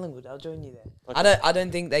it to Collingwood. I'll join you there. Okay. I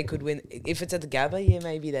don't think they could win. If it's at the Gabba, yeah,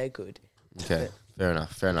 maybe they could. Okay, fair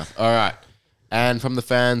enough. All right. And from the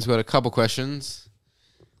fans, we got a couple questions.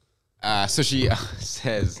 Sushi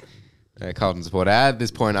says, Carlton supporter, at this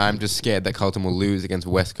point, I'm just scared that Carlton will lose against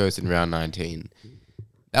West Coast in round 19.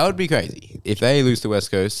 That would be crazy. If they lose to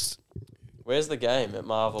West Coast... Where's the game? At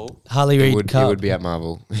Marvel? Harley Reid Cup. It would be at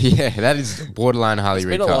Marvel. Yeah, that is borderline Harley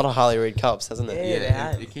Reid Cup. It's been a lot of Harley Reid Cups, hasn't it?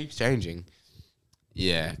 Yeah, it keeps changing.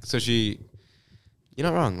 Yeah, Sushi, you're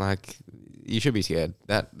not wrong. Like, you should be scared.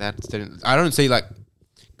 I don't see, like,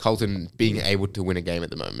 Carlton being able to win a game at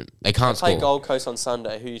the moment. They can't Play score. Gold Coast on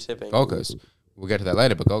Sunday. Who are you tipping? Gold Coast. We'll get to that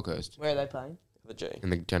later, but Gold Coast. Where are they playing? The G. In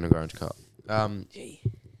the General Orange Cup.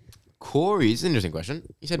 Corey's an interesting question.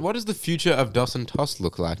 He said, what does the future of Dawson Toss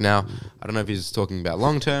look like? Now, I don't know if he's talking about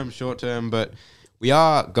long-term, short-term, but we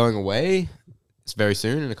are going away. It's very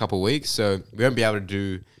soon, in a couple of weeks, so we won't be able to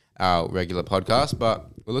do our regular podcast, but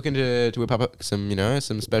we're looking to whip up some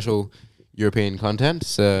special European content,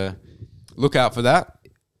 so look out for that.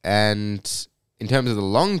 And in terms of the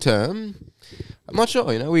long-term, I'm not sure.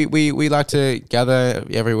 We like to gather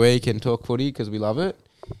every week and talk footy because we love it.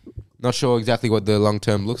 Not sure exactly what the long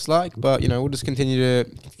term looks like, but we'll just continue to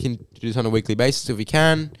do this on a weekly basis if we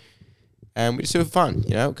can, and we just do it for fun,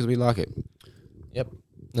 because we like it. Yep.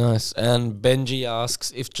 Nice. And Benji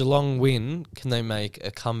asks, if Geelong win, can they make a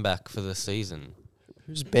comeback for the season?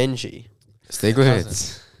 Who's Benji?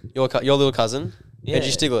 Stiglitz. Your little cousin? Yeah.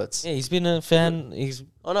 Benji Stiglitz. Yeah, he's been a fan. He's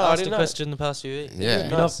Oh, no, I asked didn't a know. question the past few weeks. Yeah.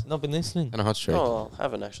 You've Nice. not been listening. And a hot streak. Oh, I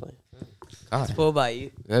haven't actually. Kai. It's poor by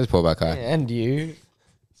you. That is poor back Kai. Yeah, and you.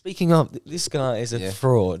 Speaking of, this guy is a Yeah.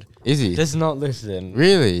 fraud. Is he? Does not listen.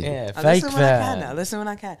 Really? Yeah, I fake listen when I can. I fan. listen when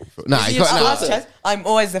I can. No, You he see, got, it's no. last chance. I'm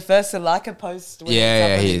always the first to like a post. When Yeah,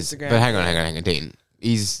 it's up on he is. Instagram. But hang on, Dean.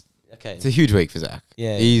 It's Okay. a huge week for Zach.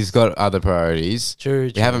 Yeah. He's got other priorities. True.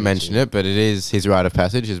 We haven't mentioned it, but it is his rite of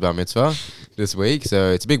passage, his bar mitzvah, this week. So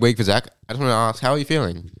it's a big week for Zach. I just want to ask, how are you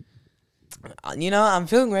feeling? I'm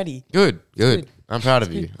feeling ready. Good. Good. I'm proud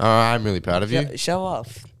of you. I'm really proud of you. Show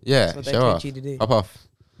off. Yeah, That's what they show teach off. you to do. Up off.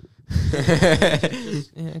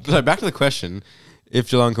 So back to the question: if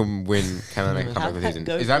Geelong can win, can they make a comeback for the season?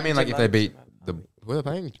 Does that mean like if they beat who are they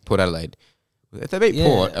playing? Port Adelaide. If they beat Yeah,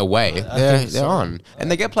 Port away, I they're think so. on, and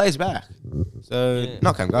they get players back. So Yeah.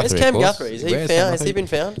 not Cam Guthrie. Where's of Cam course. Guthrie? Is he Where's found? Cam Has he Guthrie? been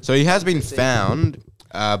found? So he has been found,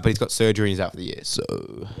 but he's got surgery and he's out for the year. So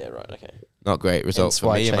Yeah, right, okay. not great results Hence for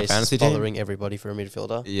why me and my Chase fantasy is team. bothering everybody for a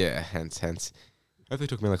midfielder. Yeah, hence. Hopefully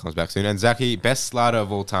Took Miller comes back soon. And Zachy, best slider of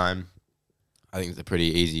all time. I think it's a pretty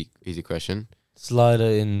easy question. Slider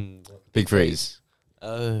in. Big Freeze.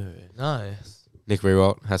 Oh, nice. Nick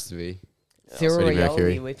Rewalt has to be. Cyril Freddie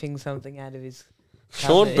Mercury. Rioli whipping something out of his.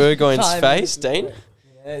 Sean cupboard. Burgoyne's Time. face, Dean.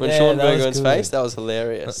 When Sean Burgoyne's face, that was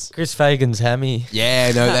hilarious. Chris Fagan's hammy.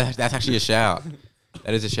 Yeah, no, that's actually a shout.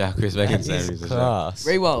 That is a shout. Chris Bacon's name is a shout. Class.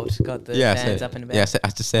 Rewald got the Yeah, I fans said, up and about. yeah, I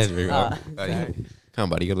just said Rewalt. sorry. Come on,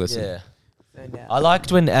 buddy, you gotta listen. Yeah. Found out. I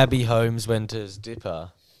liked when Abby Holmes went as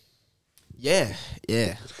Dipper. Yeah.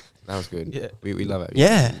 That was good. Yeah. We love it.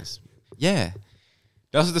 Yeah. Yeah.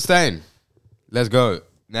 Dust the stain. Let's go.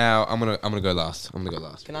 Now I'm gonna go last.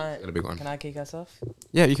 Can I? Got a big one. Can I kick us off?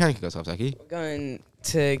 Yeah, you can kick us off, Zachy. We're going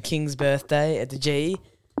to King's birthday at the G.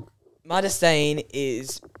 My disdain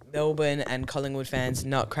is Melbourne and Collingwood fans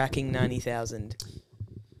not cracking 90,000.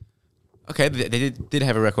 Okay, they did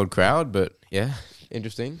have a record crowd, but yeah,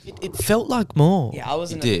 interesting. It felt like more. Yeah, I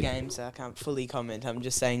wasn't It at the did. game, so I can't fully comment. I'm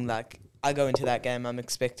just saying, like, I go into that game, I'm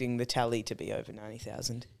expecting the tally to be over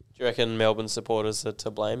 90,000. Do you reckon Melbourne supporters are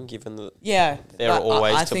to blame, given that Yeah. They're but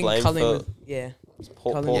always I to think blame Collingwood, for- yeah.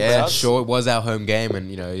 poor Collingwood- Yeah, crowds? sure, it was our home game, and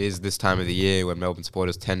it is this time of the year when Melbourne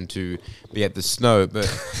supporters tend to be at the snow. But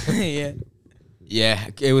yeah. yeah,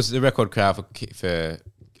 it was the record crowd for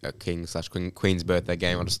a King/Queen's birthday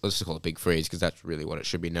game. Let's just call it Big Freeze because that's really what it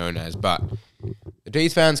should be known as. But the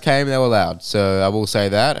D's fans came; they were loud, so I will say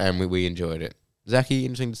that, and we enjoyed it. Zachy,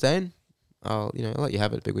 interesting to say. I'll let you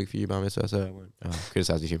have it. Big week for you, by myself, so I won't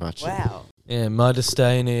criticize you too much. Wow. Yeah, my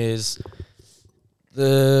disdain is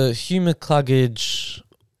the Hugh McCluggage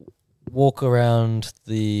walk around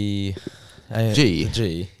the G. the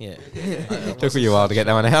G, yeah. Took me a while to get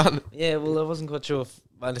that one out. Yeah, well, I wasn't quite sure if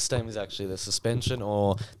my disdain was actually the suspension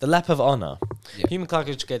or the lap of honour. Yeah. Hugh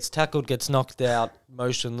McCluggage gets tackled, gets knocked out,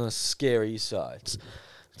 motionless, scary sights.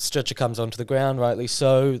 Stretcher comes onto the ground, rightly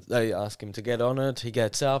so. They ask him to get on it. He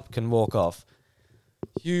gets up, can walk off.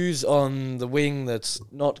 Hugh's on the wing that's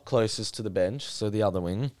not closest to the bench, so the other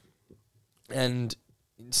wing. And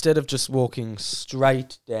instead of just walking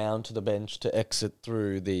straight down to the bench to exit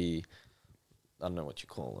through the, I don't know what you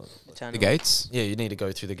call it. The gates. Yeah, you need to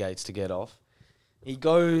go through the gates to get off. He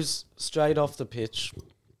goes straight off the pitch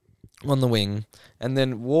on the wing and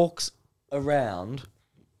then walks around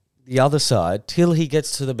the other side till he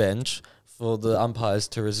gets to the bench for the umpires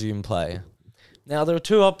to resume play. Now, there are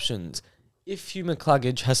two options. If Hugh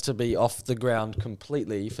McCluggage has to be off the ground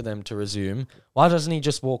completely for them to resume, why doesn't he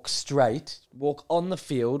just walk straight, walk on the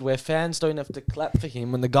field where fans don't have to clap for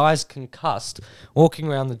him when the guy's concussed, walking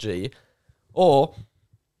around the G? Or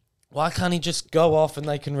why can't he just go off and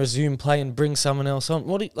they can resume play and bring someone else on?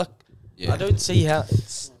 I don't see how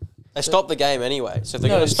it's... They stop the game anyway. So if they're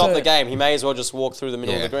going to stop the game, he may as well just walk through the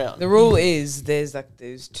middle of the ground. The rule is there's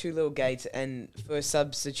two little gates, and for a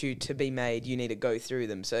substitute to be made, you need to go through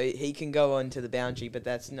them. So he can go on to the boundary, but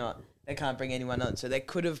they can't bring anyone on. So they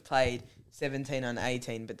could have played 17 on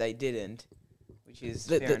 18, but they didn't, which is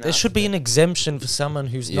fair enough. There should be an exemption for someone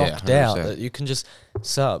who's knocked 100%. out that you can just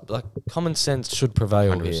sub. Like, common sense should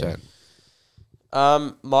prevail 100%. here.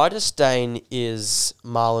 My disdain is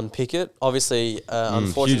Marlon Pickett. Obviously,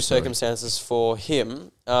 unfortunate circumstances for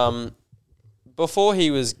him. Before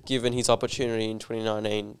he was given his opportunity in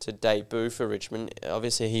 2019 to debut for Richmond,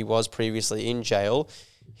 obviously he was previously in jail.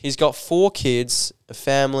 He's got 4 kids, a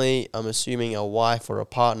family, I'm assuming a wife or a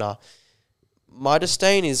partner. My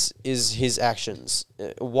disdain is his actions.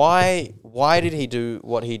 Why did he do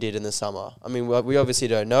what he did in the summer? I mean, we obviously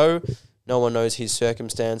don't know. No one knows his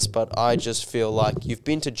circumstance, but I just feel like you've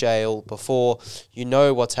been to jail before. You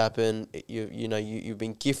know what's happened. You've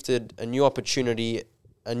been gifted a new opportunity,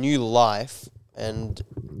 a new life, and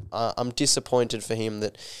I'm disappointed for him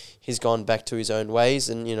that he's gone back to his own ways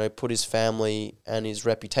and put his family and his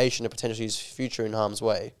reputation and potentially his future in harm's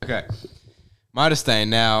way. Okay. My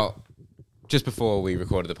disdain now, just before we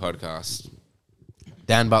recorded the podcast,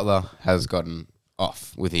 Dan Butler has gotten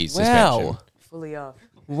off with his suspension. Fully off.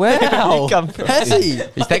 Wow. Has he?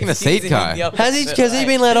 He's taking a seat, Kai. Has he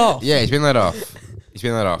been let off? Yeah, he's been let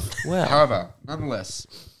off. Wow. However, nonetheless,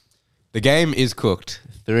 the game is cooked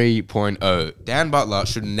 3.0. Dan Butler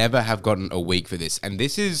should never have gotten a week for this. And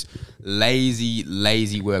this is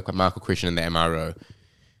lazy work by Michael Christian and the MRO.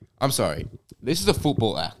 I'm sorry. This is a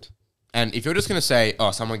football act. And if you're just going to say,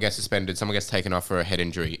 oh, someone gets suspended, someone gets taken off for a head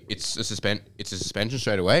injury, it's a suspension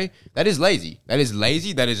straight away, that is lazy. That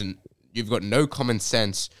isn't... You've got no common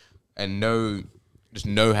sense and no just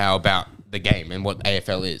know-how about the game and what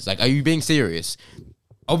AFL is. Like, are you being serious?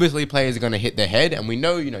 Obviously, players are going to hit their head, and we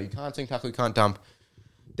know, you can't sing tackle, you can't dump.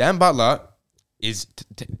 Dan Butler is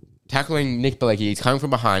tackling Nick Blakey. He's coming from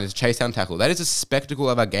behind. It's a chase-down tackle. That is a spectacle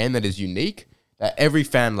of our game that is unique, that every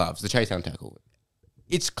fan loves, the chase-down tackle.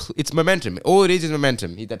 It's momentum. All it is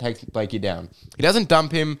momentum that takes Blakey down. He doesn't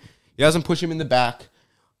dump him. He doesn't push him in the back.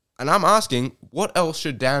 And I'm asking, what else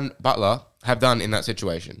should Dan Butler have done in that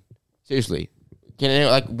situation? Seriously.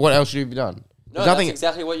 What else should he have done? No, that's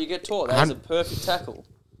exactly what you get taught. That was a perfect tackle.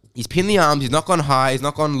 He's pinned the arms. He's not gone high. He's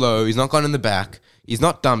not gone low. He's not gone in the back. He's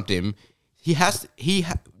not dumped him.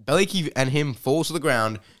 Blakey and him falls to the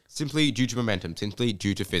ground simply due to momentum, simply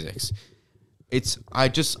due to physics.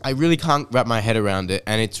 I really can't wrap my head around it,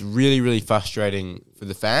 and it's really, really frustrating for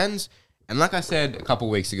the fans. And like I said a couple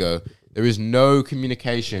of weeks ago, there is no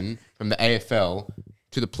communication from the AFL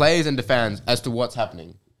to the players and the fans as to what's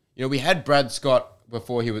happening. We had Brad Scott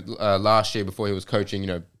before he was last year, before he was coaching,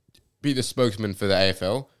 be the spokesman for the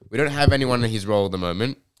AFL. We don't have anyone in his role at the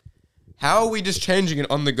moment. How are we just changing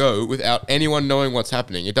it on the go without anyone knowing what's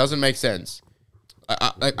happening? It doesn't make sense.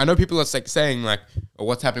 I know people are saying oh,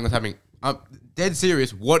 what's happening? I'm dead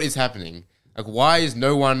serious. What is happening? Why is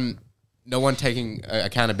no one taking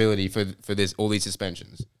accountability for this, all these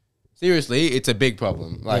suspensions? Seriously, it's a big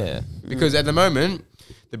problem. Because at the moment,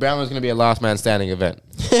 the Brownlow's going to be a last man standing event.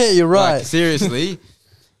 You're right. Seriously,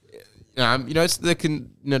 it's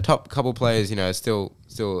the top couple players, still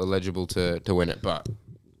eligible to win it, but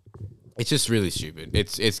it's just really stupid.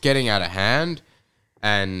 It's getting out of hand,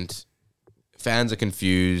 and fans are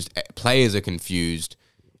confused, players are confused,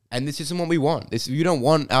 and this isn't what we want. You don't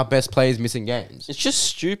want our best players missing games. It's just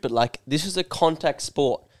stupid. This is a contact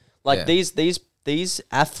sport. These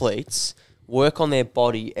athletes work on their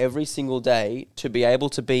body every single day to be able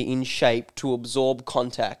to be in shape, to absorb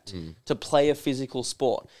contact, to play a physical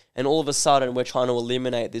sport. And all of a sudden, we're trying to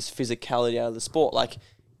eliminate this physicality out of the sport.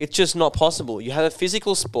 It's just not possible. You have a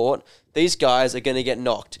physical sport, these guys are going to get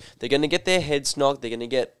knocked. They're going to get their heads knocked. They're going to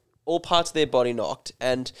get all parts of their body knocked.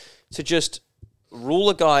 And to just rule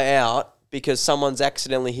a guy out because someone's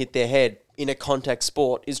accidentally hit their head in a contact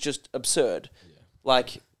sport is just absurd. Yeah.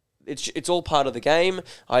 It's all part of the game.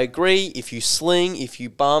 I agree. If you sling, if you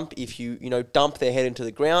bump, if you dump their head into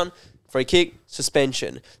the ground, free kick,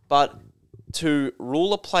 suspension. But to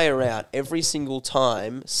rule a player out every single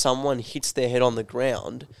time someone hits their head on the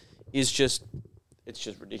ground is just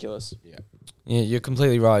ridiculous. Yeah. Yeah, you're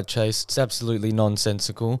completely right, Chase. It's absolutely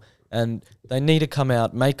nonsensical. And they need to come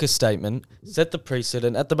out, make a statement, set the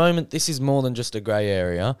precedent. At the moment, this is more than just a grey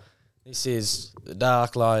area. This is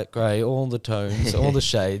dark, light, grey, all the tones, all the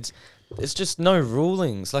shades. There's just no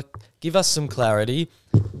rulings. Like, give us some clarity.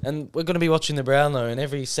 And we're going to be watching the Brownlow, and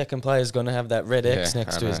every second player is going to have that red X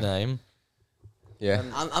next to his name. Yeah.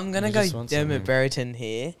 I'm going to go Dermot Brereton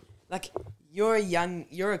here. Like, you're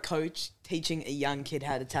a coach teaching a young kid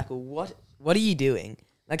how to tackle. What are you doing?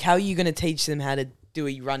 Like, how are you going to teach them how to do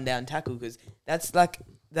a rundown tackle? Because that's like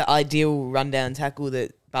the ideal rundown tackle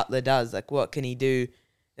that Butler does. Like, what can he do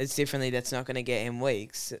that's differently that's not going to get him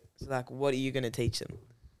weeks? So, like, what are you going to teach them?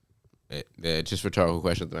 It's just a rhetorical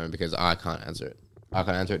question at the moment because I can't answer it. I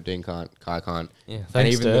can't answer it. Dean can't. Kai can't. Yeah,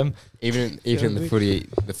 thanks, and even the footy,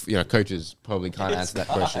 coaches probably can't answer that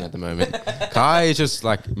question at the moment. Kai is just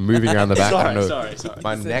like moving around the back. I don't know. Sorry.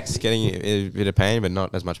 My neck's getting a bit of pain, but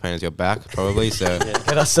not as much pain as your back, probably. So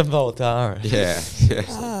Get us some Voltaren.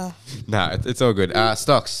 yeah. No, it's all good.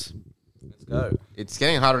 Stocks. Let's go. It's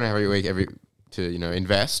getting harder every week to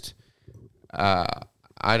invest.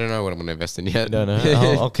 I don't know what I'm going to invest in yet. No.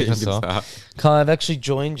 I'll kick us off. Kai, I've actually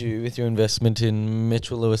joined you with your investment in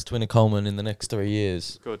Mitchell Lewis, Twinner Coleman in the next 3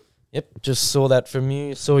 years. Good. Yep, just saw that from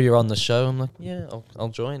you. Saw you're on the show. I'm like, yeah, I'll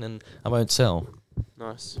join and I won't sell.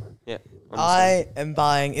 Nice. Yeah. I am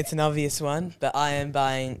buying, it's an obvious one, but I am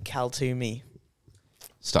buying Kaltumi.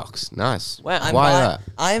 Stocks. Nice. Wow. Why that?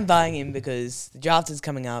 I am buying him because the draft is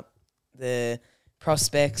coming up. The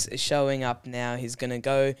prospects are showing up now. He's going to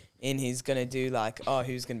go in. He's going to do like,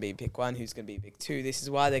 who's going to be pick 1? Who's going to be pick 2? This is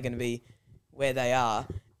why they're going to be where they are.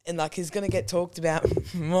 And like, he's going to get talked about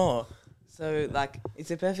more. So like,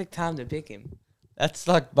 it's a perfect time to pick him. That's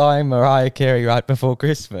like buying Mariah Carey right before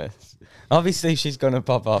Christmas. Obviously, she's going to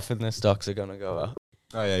pop off and the stocks are going to go up.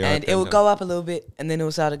 Oh yeah, you're And it will go up a little bit and then it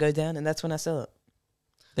will start to go down. And that's when I sell it.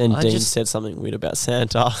 Then I Dean just- said something weird about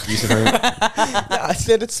Santa. I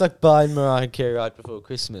said it's like buying Mariah Carey right before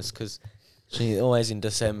Christmas because she always in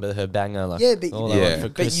December, her banger. Like, Yeah, but- all I Yeah. want for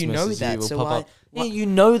But Christmas you know is that, you will so pop why- up. Yeah, you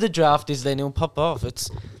know the draft is then he'll pop off.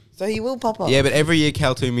 So he will pop off. Yeah, but every year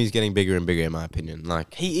Kaltumi is getting bigger and bigger, in my opinion.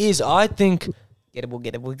 Like, He is. I think. Gettable.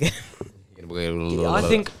 I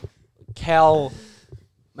think Cal.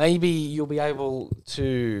 Maybe you'll be able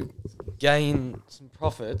to gain some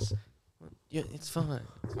profits. Yeah, it's fine.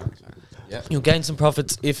 Yeah. You'll gain some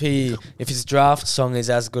profits if his draft song is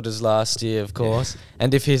as good as last year, of course,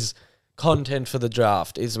 and if his content for the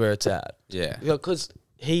draft is where it's at. Yeah. Because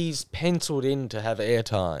he's penciled in to have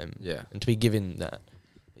airtime. Yeah. And to be given that.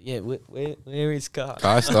 Yeah, where is Kai?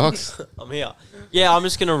 Kai stocks. I'm here. Yeah, I'm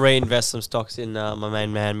just going to reinvest some stocks in my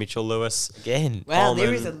main man, Mitchell Lewis. Again. Wow, there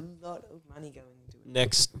Coleman. is a lot of money going into it.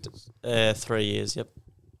 Next 3 years, yep.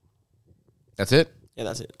 That's it. Yeah,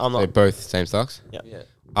 that's it. I'm They're not. both same stocks. Yeah. Yeah.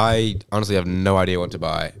 I honestly have no idea what to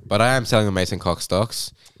buy, but I am selling the Mason Cox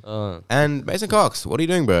stocks. And Mason Cox, what are you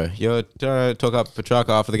doing, bro? You're trying to talk up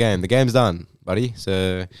Petrarca after the game. The game's done, buddy.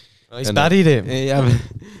 So He's buddied him. Yeah,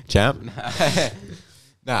 champ.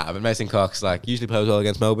 Nah, but Mason Cox, like, usually plays well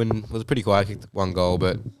against Melbourne. Was pretty quiet, kicked 1 goal,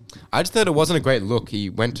 but I just thought it wasn't a great look.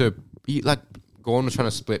 Gorn was trying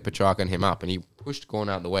to split Petrarca and him up, and he pushed Gorn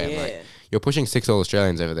out of the way. I'm Yeah. like, you're pushing 6 All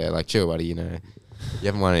Australians over there. Like, chill, buddy. You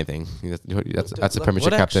haven't won anything. That's a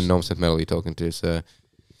Premiership captain, Norm Smith medal you're talking to. So,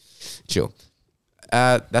 chill.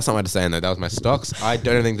 That's not my saying though. That was my stocks. I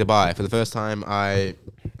don't have anything to buy. For the first time, I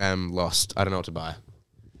am lost. I don't know what to buy.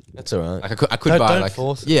 That's all right. Like I could buy don't like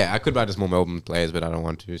force it. I could buy just more Melbourne players, but I don't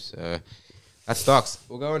want to. So that's stocks.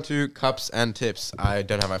 We'll go into cups and tips. I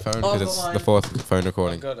don't have my phone because it's the 4th phone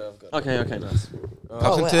recording. Okay, nice.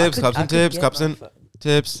 Cups and tips. Cups and tips. Cups and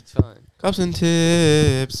tips. It's fine. Cups and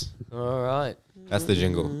tips. All right. That's the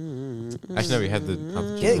jingle. Actually, no, we had the.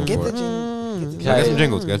 Get for the it. jingle. Get some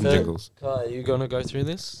jingles. Get some jingles. Kai, are you going to go through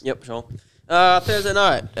this? Yep, sure. Thursday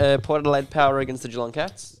night, Port Adelaide Power against the Geelong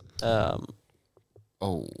Cats.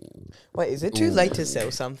 Oh. Wait, is it too late to sell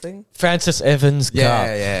something? Francis Evans Cup.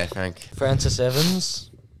 Yeah, Frank. Francis Evans.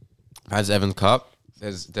 Has Evans Cup.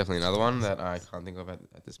 There's definitely another one that I can't think of at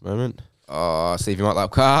this moment. Oh, Stevie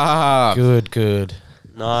Motlop Cup. Good.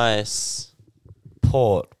 Nice.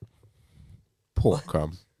 Port. Pork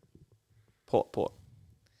crumb. Port.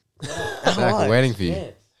 Zach, we're waiting for you.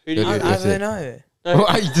 Who do you, I That's it. don't know.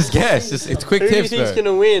 Why? You just guess. It's quick who do you tips, think's bro.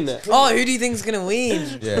 going to win? Oh, who do you think's gonna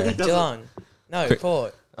win? Yeah. Geelong. No, Quick.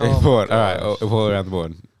 Port. Port. All right. All around the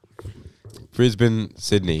board. Brisbane,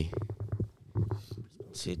 Sydney.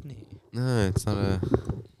 Sydney. No, it's not a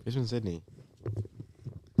Brisbane, Sydney. Do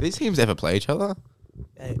these teams ever play each other?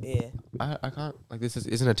 Yeah. I can't. Like, this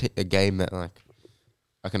isn't a game that like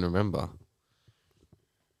I can remember.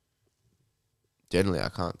 Generally, I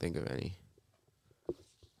can't think of any.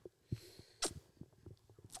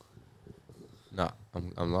 No,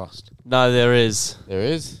 I'm lost. No, there is. There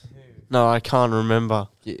is? No, I can't remember.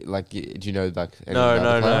 Do you know, like... any No, other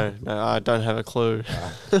no, player? no. No, I don't have a clue.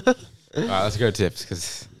 All right, let's go tips,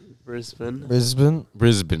 because... Brisbane.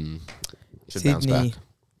 Brisbane. Should bounce Sydney.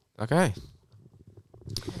 back. Okay.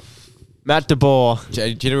 Matt De Boer.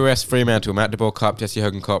 GWS Fremantle, Matt De Boer Cup, Jesse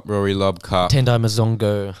Hogan Cup, Rory Lobb Cup. Tendai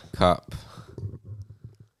Mazongo. Cup.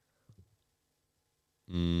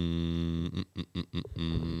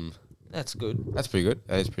 That's good. That's pretty good.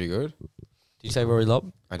 That is pretty good. Did you say Rory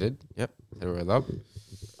Lobb? I did. Yep. Said Rory Lobb.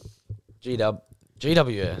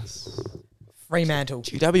 GWS. Fremantle.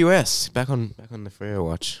 GWS. Back on the Freo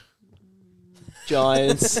watch.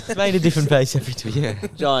 Giants. It's made a different face every time. Yeah.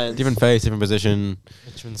 Giants. Different face, different position.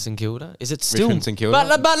 Richmond St Kilda. Is it still Richmond St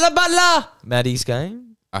Kilda. Butler? Maddie's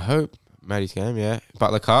game. I hope. Maddie's game, yeah.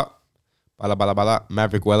 Butler Cup. Bala.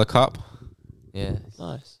 Maverick Weller Cup. Yeah.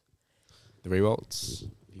 Nice. The Rewalts.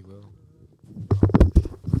 If you will.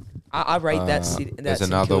 I rate that. There's St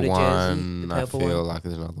another Kilda one. jersey, the I purple feel one. like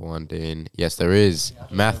there's another one, Dean. Yes, there is.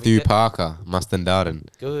 Matthew Parker. Mustang Darden.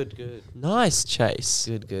 Good. Nice, Chase.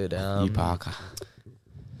 Good. Matthew Parker.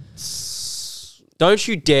 Don't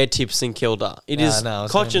you dare tip St Kilda. It Nah, is no, I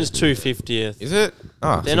was Cochin's gonna 250th. Is it?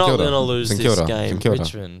 Oh, They're not going to lose St. this Kilda. game. St. Kilda.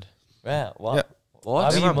 Richmond. Wow. What? Yep. What? Why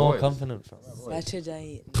are They're you my more boys. confident from?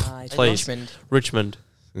 Saturday night. Please. Richmond.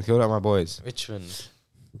 St. Kilda, my boys. Richmond.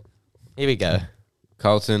 Here we go.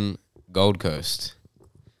 Carlton, Gold Coast.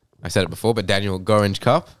 I said it before, but Daniel Gorringe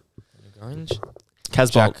Cup. Orange.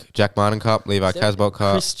 Casbolt. Jack Martin Cup. Levi Is that Casbolt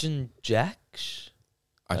Cup. Christian Jacks.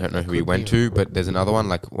 I don't know that who he could went be to, but there's another one,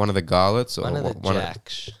 like one of the Garlets. Or One of the one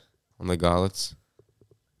Jacks. One of the Garlets.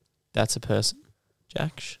 That's a person.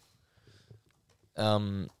 Jacksh.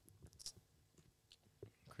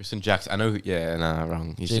 Christian Jacks. I know. Yeah, nah,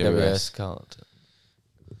 wrong. He's GWS GWS. Carlton.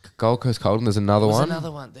 Gold Coast Carlton. There's another There was one.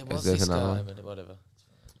 another one. There was There's this another guy, one. but whatever.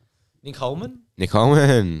 Nick Holman? Nick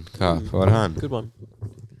Holman Cup. Well done. Good one.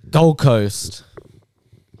 Gold Coast.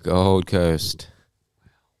 Gold Coast.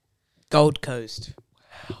 Gold Coast.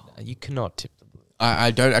 You cannot tip them.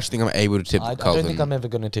 I don't actually think I'm able to tip I Carlton. don't think I'm ever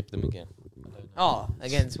going to tip them again. Oh,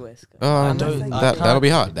 against West Coast. Oh, don't- I that'll be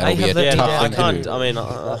hard. That'll be a have let Yeah, me no, tough I thing to can't. do. I mean,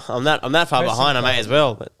 I'm that far behind. I may as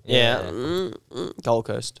well. But yeah, Yeah. Gold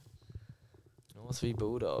Coast. North v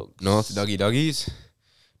Bulldogs. North Doggies.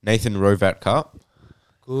 Nathan Rovat Cup.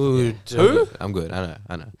 Good. Who? I'm good. I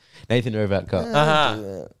know. Nathan Rovat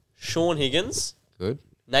Cup. Sean Higgins. Good.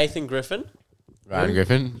 Nathan Griffin. Ryan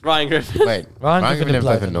Griffin. Ryan Griffin. Wait, Ryan Ryan Griffin Griffin didn't didn't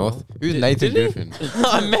play play for for North. North. Who's Nathan did he? Griffin?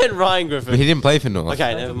 I meant Ryan But he Griffin. didn't play for North.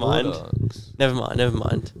 Okay, never mind. Bulldogs. Never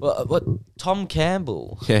mind. What? Tom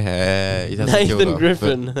Campbell. Yeah, he doesn't Nathan kill them,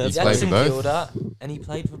 Griffin. but That's He played Jackson for both. Kilda, and he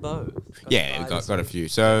played for both. Yeah, got a few.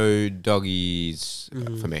 So Doggies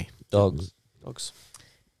for me. Dogs.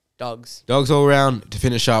 Dogs. Dogs all round to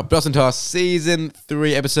finish up. Dawson Toss Season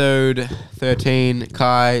 3, Episode 13.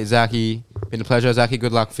 Kai, Zaki, been a pleasure. Zaki,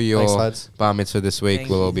 good luck for your Thanks, lads. bar mitzvah this week. Thank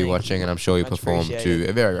we'll you, all be thank watching, you. and I'm sure you Much perform to appreciated.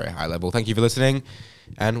 a very, very high level. Thank you for listening,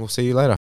 and we'll see you later.